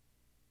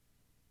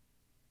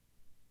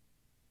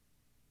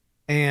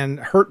 And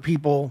hurt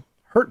people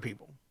hurt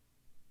people.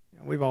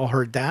 We've all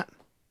heard that.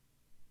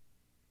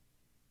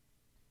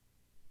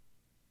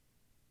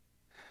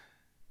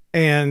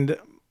 And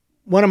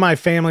one of my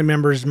family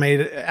members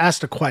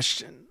asked a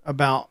question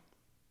about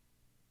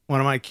one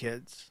of my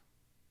kids.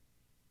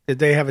 Did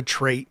they have a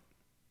trait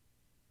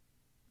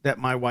that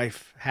my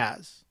wife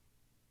has?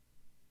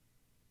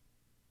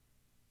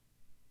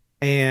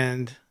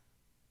 And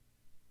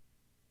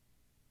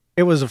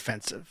it was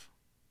offensive.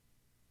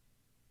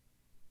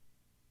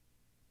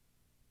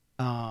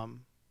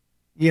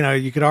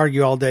 You could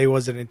argue all day,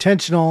 was it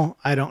intentional?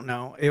 I don't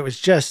know. It was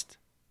just,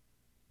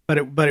 but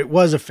it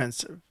was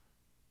offensive.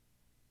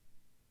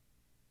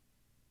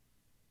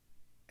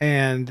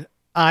 And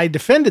I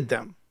defended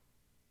them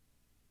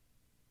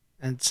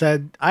and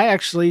said, I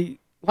actually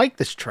like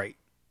this trait.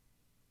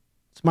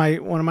 It's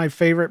one of my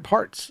favorite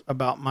parts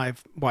about my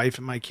wife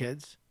and my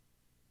kids.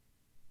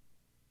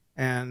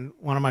 And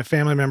one of my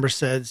family members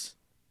says,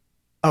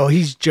 "Oh,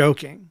 he's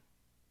joking."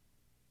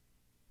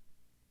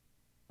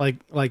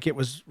 Like it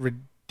was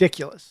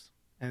ridiculous.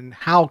 And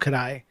how could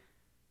I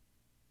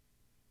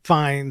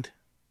find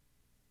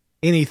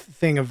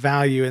anything of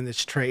value in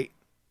this trait?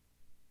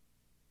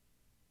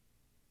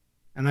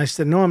 And I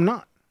said, "No, I'm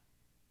not."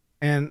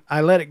 And I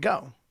let it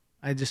go.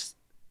 I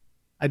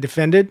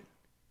defended.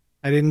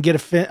 I didn't get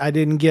offended. I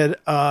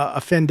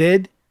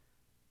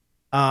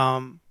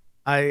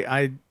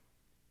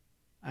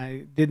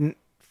didn't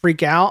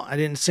freak out. I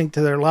didn't sink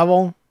to their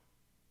level.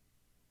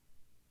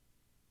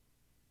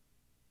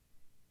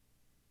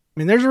 I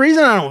mean, there's a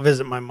reason I don't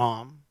visit my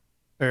mom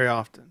very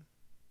often.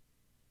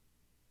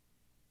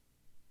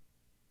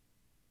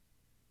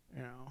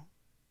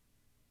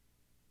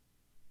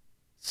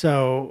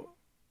 So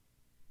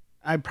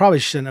I probably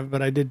shouldn't have,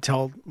 but I did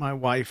tell my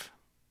wife.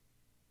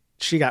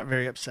 She got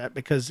very upset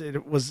because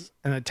it was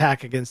an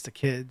attack against the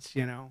kids,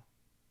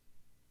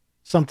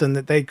 something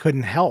that they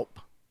couldn't help.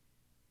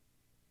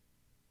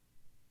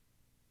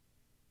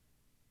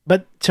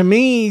 But to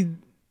me,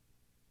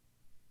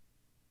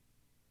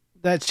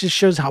 that just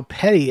shows how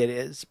petty it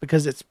is,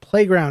 because it's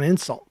playground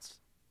insults.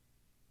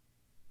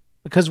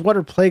 Because what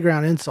are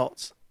playground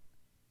insults?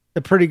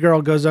 The pretty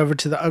girl goes over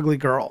to the ugly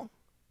girl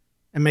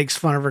and makes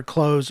fun of her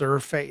clothes or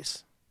her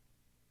face.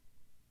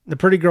 The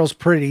pretty girl's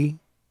pretty.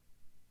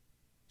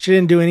 She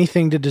didn't do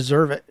anything to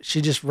deserve it. She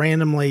just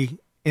randomly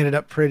ended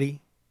up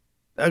pretty.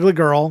 The ugly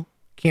girl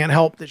can't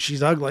help that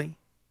she's ugly.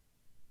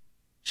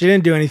 She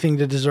didn't do anything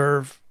to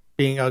deserve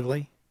being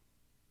ugly.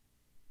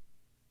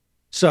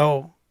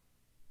 So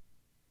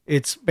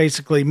it's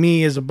basically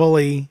me as a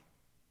bully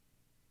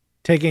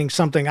taking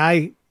something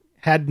I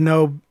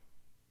can't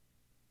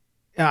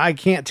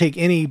take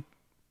any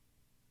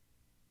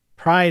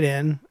pride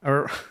in,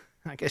 or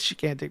I guess you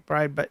can't take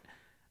pride, but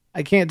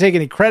I can't take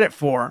any credit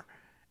for.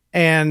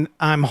 And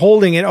I'm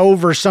holding it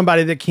over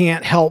somebody that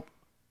can't help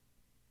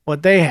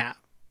what they have.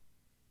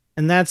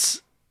 And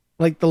that's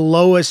like the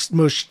lowest,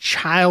 most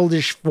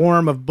childish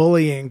form of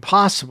bullying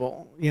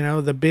possible.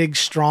 The big,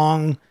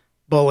 strong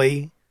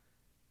bully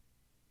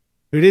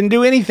who didn't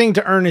do anything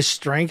to earn his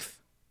strength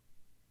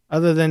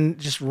other than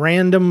just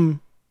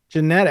random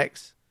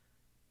genetics,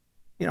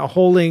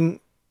 holding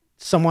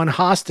someone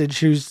hostage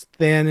who's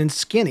thin and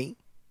skinny.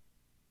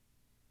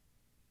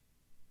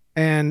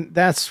 And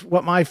that's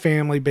what my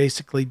family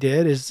basically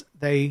did, is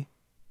they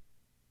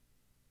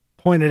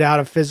pointed out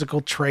a physical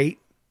trait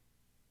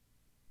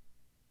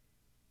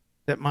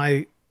that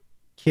my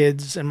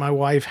kids and my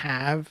wife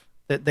have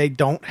that they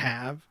don't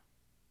have.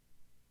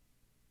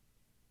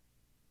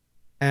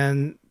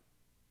 And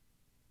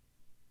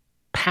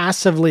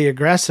passively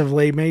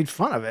aggressively made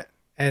fun of it.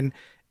 And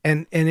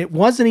it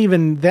wasn't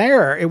even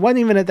there. It wasn't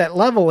even at that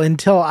level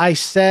until I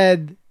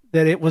said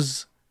that it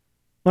was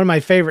one of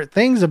my favorite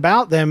things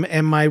about them.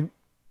 And my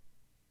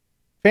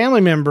family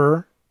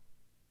member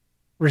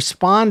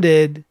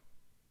responded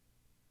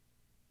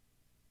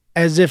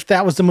as if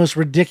that was the most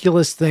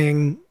ridiculous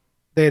thing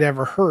they'd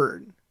ever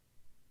heard.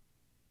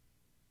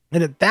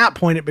 And at that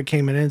point, it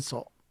became an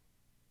insult.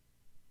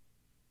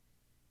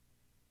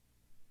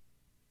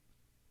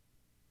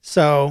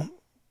 So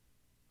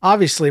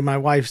obviously my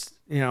wife's,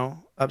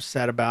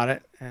 upset about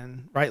it,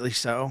 and rightly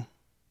so.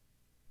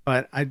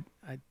 But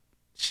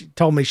she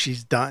told me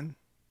she's done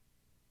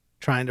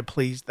trying to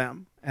please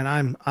them. And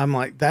I'm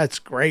like, that's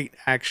great,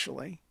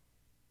 actually,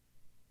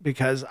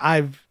 because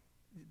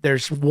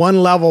there's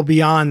one level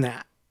beyond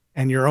that,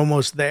 and you're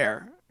almost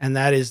there. And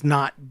that is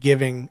not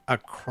giving a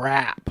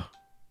crap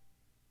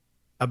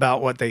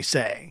about what they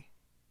say.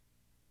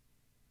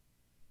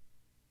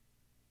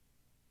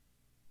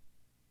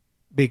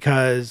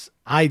 Because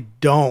I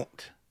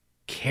don't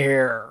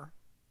care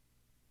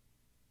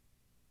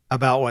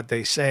about what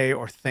they say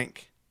or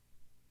think.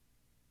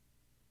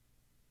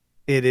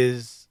 It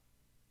is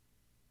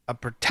a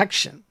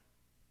protection,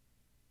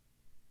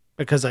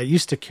 because I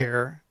used to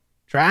care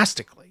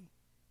drastically.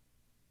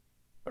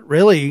 But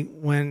really,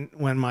 when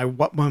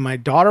my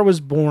daughter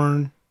was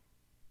born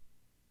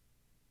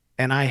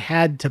and I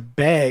had to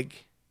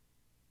beg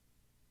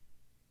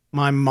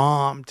my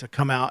mom to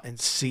come out and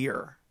see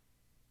her,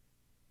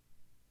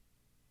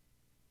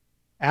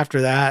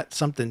 after that,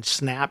 something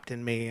snapped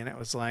in me, and it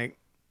was like,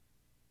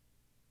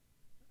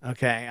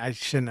 okay, I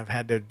shouldn't have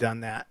had to have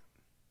done that.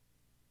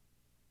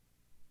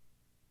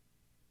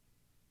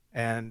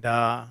 And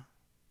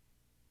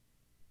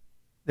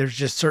there's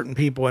just certain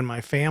people in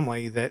my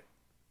family that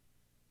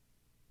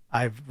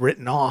I've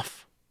written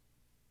off,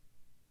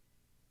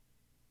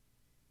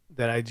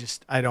 that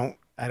I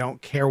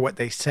don't care what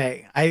they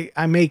say.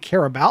 I may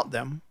care about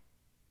them,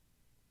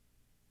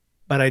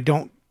 but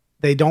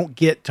they don't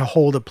get to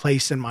hold a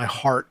place in my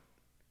heart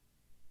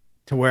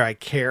to where I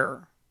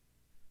care.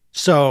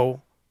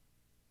 So,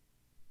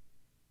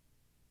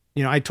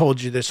 I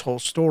told you this whole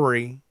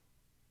story,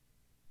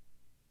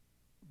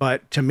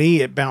 but to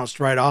me, it bounced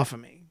right off of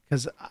me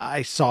because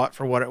I saw it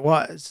for what it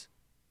was.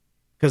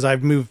 Because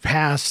I've moved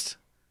past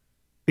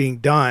being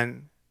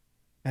done,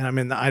 and I'm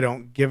in the I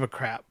don't give a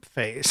crap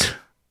phase.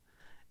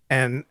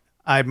 And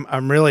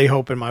I'm really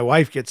hoping my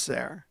wife gets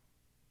there,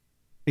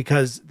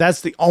 because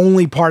that's the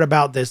only part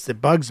about this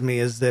that bugs me,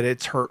 is that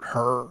it's hurt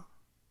her.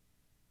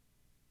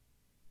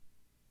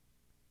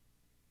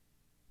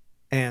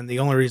 And the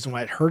only reason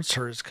why it hurts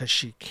her is because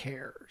she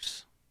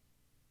cares.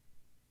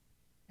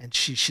 And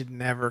she should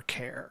never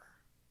care.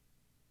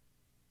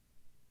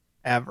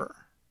 Ever.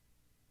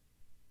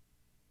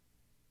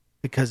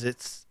 Because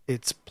it's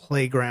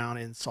playground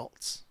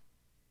insults.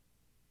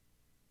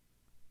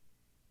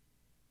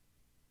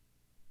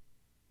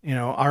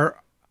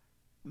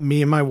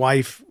 Me and my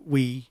wife,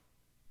 we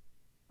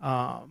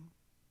have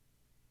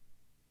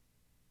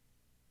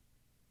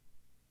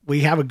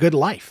a good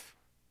life.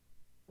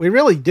 We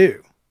really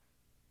do.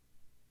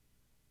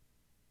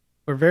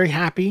 We're very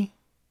happy.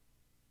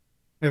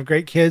 We have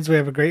great kids. We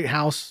have a great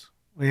house.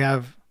 We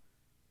have,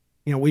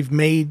 we've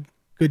made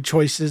good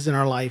choices in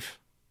our life.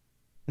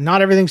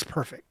 Not everything's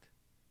perfect.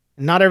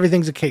 Not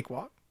everything's a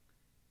cakewalk.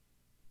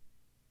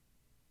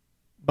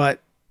 But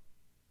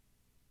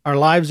our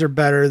lives are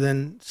better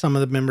than some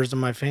of the members of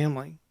my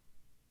family.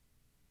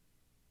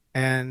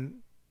 And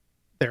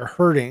they're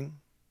hurting,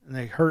 and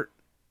they hurt,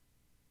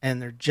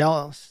 and they're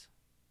jealous,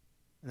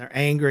 and they're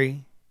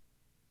angry,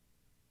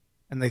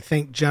 and they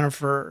think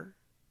Jennifer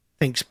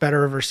thinks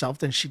better of herself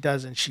than she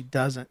does, and she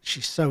doesn't. She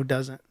so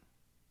doesn't.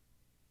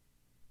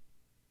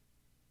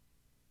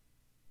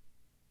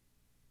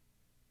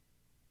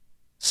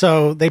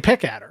 So they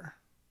pick at her.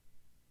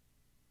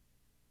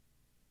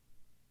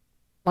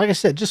 Like I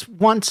said, just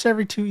once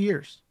every 2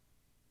 years,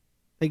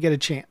 they get a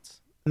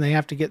chance, and they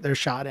have to get their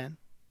shot in.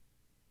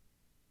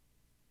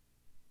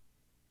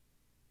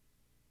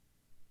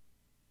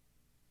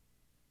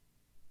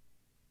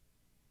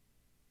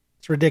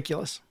 It's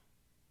ridiculous.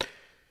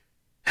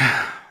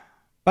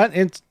 But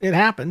it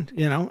happened,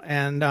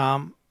 and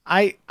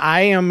I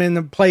am in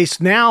the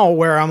place now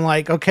where I'm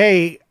like,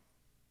 okay,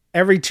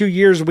 every 2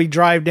 years we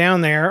drive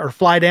down there or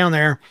fly down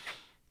there,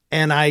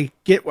 and I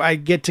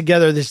get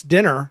together this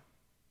dinner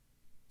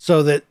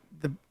so that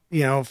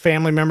the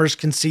family members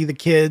can see the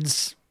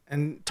kids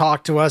and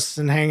talk to us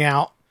and hang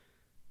out.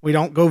 We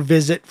don't go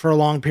visit for a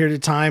long period of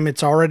time.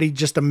 It's already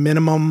just a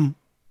minimum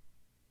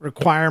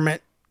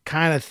requirement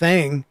kind of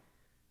thing.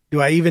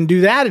 Do I even do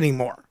that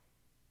anymore?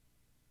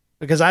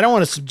 Because I don't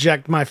want to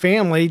subject my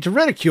family to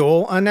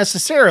ridicule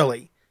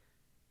unnecessarily.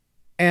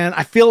 And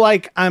I feel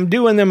like I'm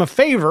doing them a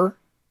favor,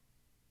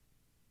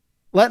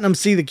 letting them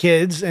see the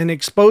kids and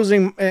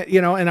exposing,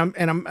 and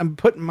I'm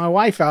putting my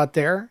wife out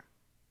there.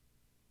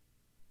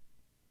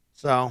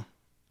 So,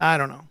 I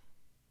don't know.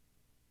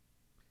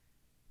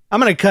 I'm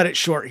going to cut it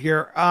short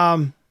here.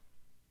 I'm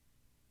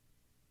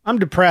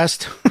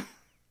depressed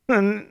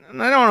and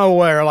I don't know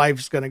where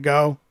life's going to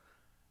go.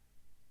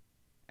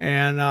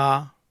 And,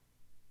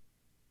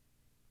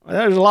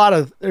 there's a lot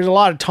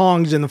of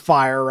tongs in the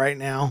fire right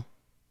now.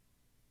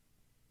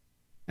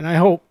 And I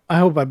hope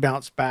I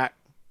bounce back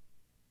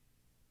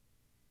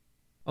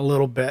a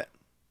little bit,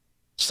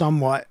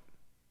 somewhat.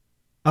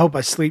 I hope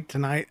I sleep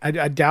tonight.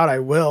 I doubt I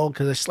will,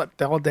 because I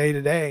slept all day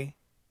today.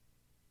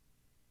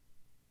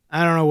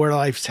 I don't know where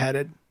life's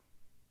headed.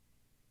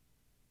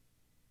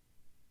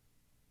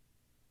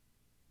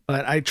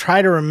 But I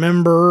try to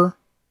remember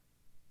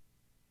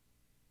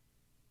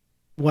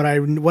what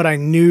I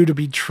knew to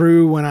be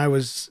true when I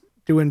was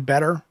doing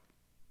better.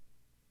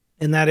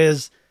 And that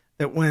is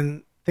that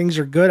when things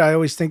are good, I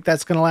always think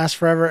that's going to last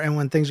forever. And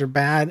when things are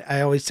bad, I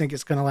always think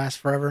it's going to last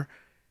forever.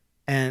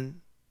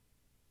 And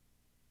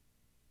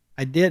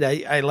I did.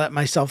 I let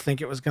myself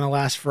think it was going to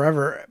last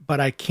forever, but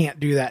I can't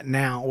do that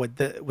now with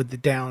the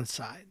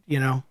downside,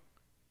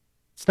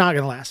 It's not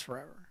going to last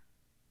forever.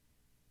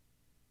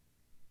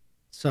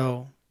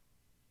 So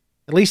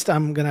at least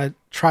I'm going to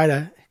try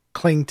to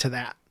cling to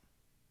that.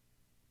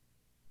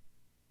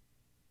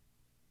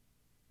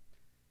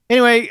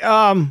 Anyway,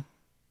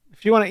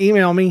 if you want to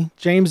email me,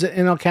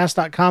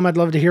 james@nlcast.com, I'd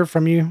love to hear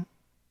from you.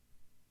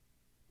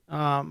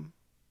 I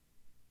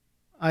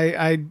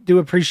do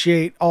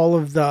appreciate all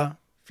of the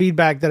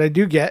feedback that I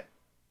do get.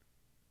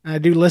 I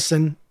do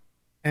listen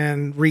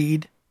and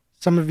read.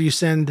 Some of you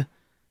send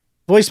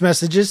voice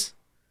messages,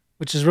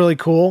 which is really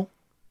cool.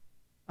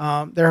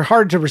 They're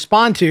hard to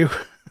respond to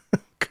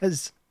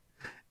because,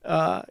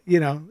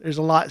 there's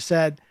a lot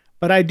said,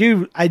 but I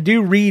do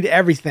read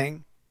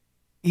everything,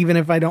 even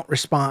if I don't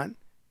respond.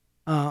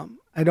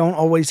 I don't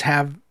always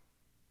have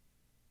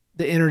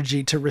the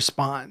energy to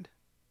respond.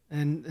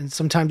 And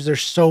sometimes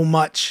there's so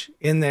much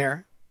in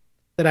there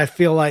that I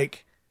feel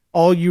like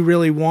all you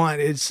really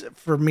want is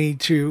for me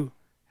to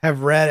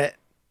have read it.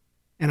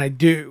 And I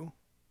do.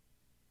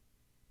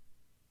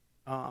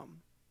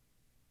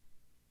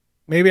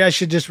 Maybe I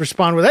should just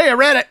respond with, "Hey, I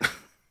read it."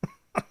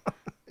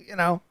 You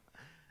know,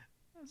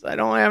 I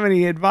don't have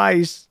any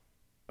advice,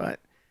 but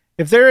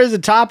if there is a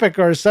topic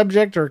or a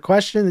subject or a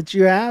question that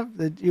you have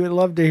that you would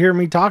love to hear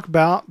me talk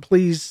about,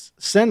 please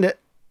send it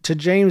to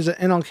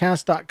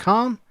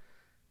james@nlcast.com.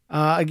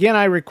 Again,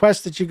 I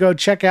request that you go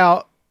check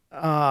out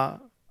I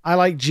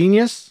Like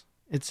Genius.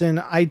 It's in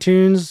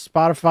iTunes,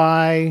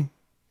 Spotify,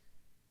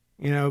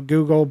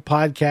 Google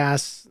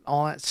Podcasts,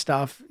 all that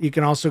stuff. You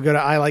can also go to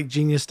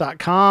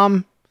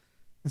ilikegenius.com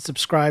and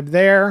subscribe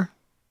there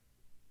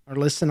or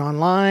listen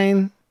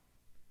online.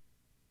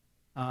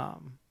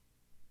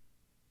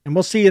 And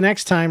we'll see you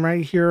next time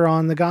right here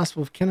on the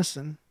Gospel of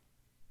Kinnison.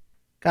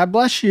 God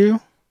bless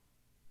you.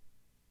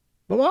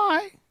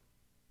 Bye-bye.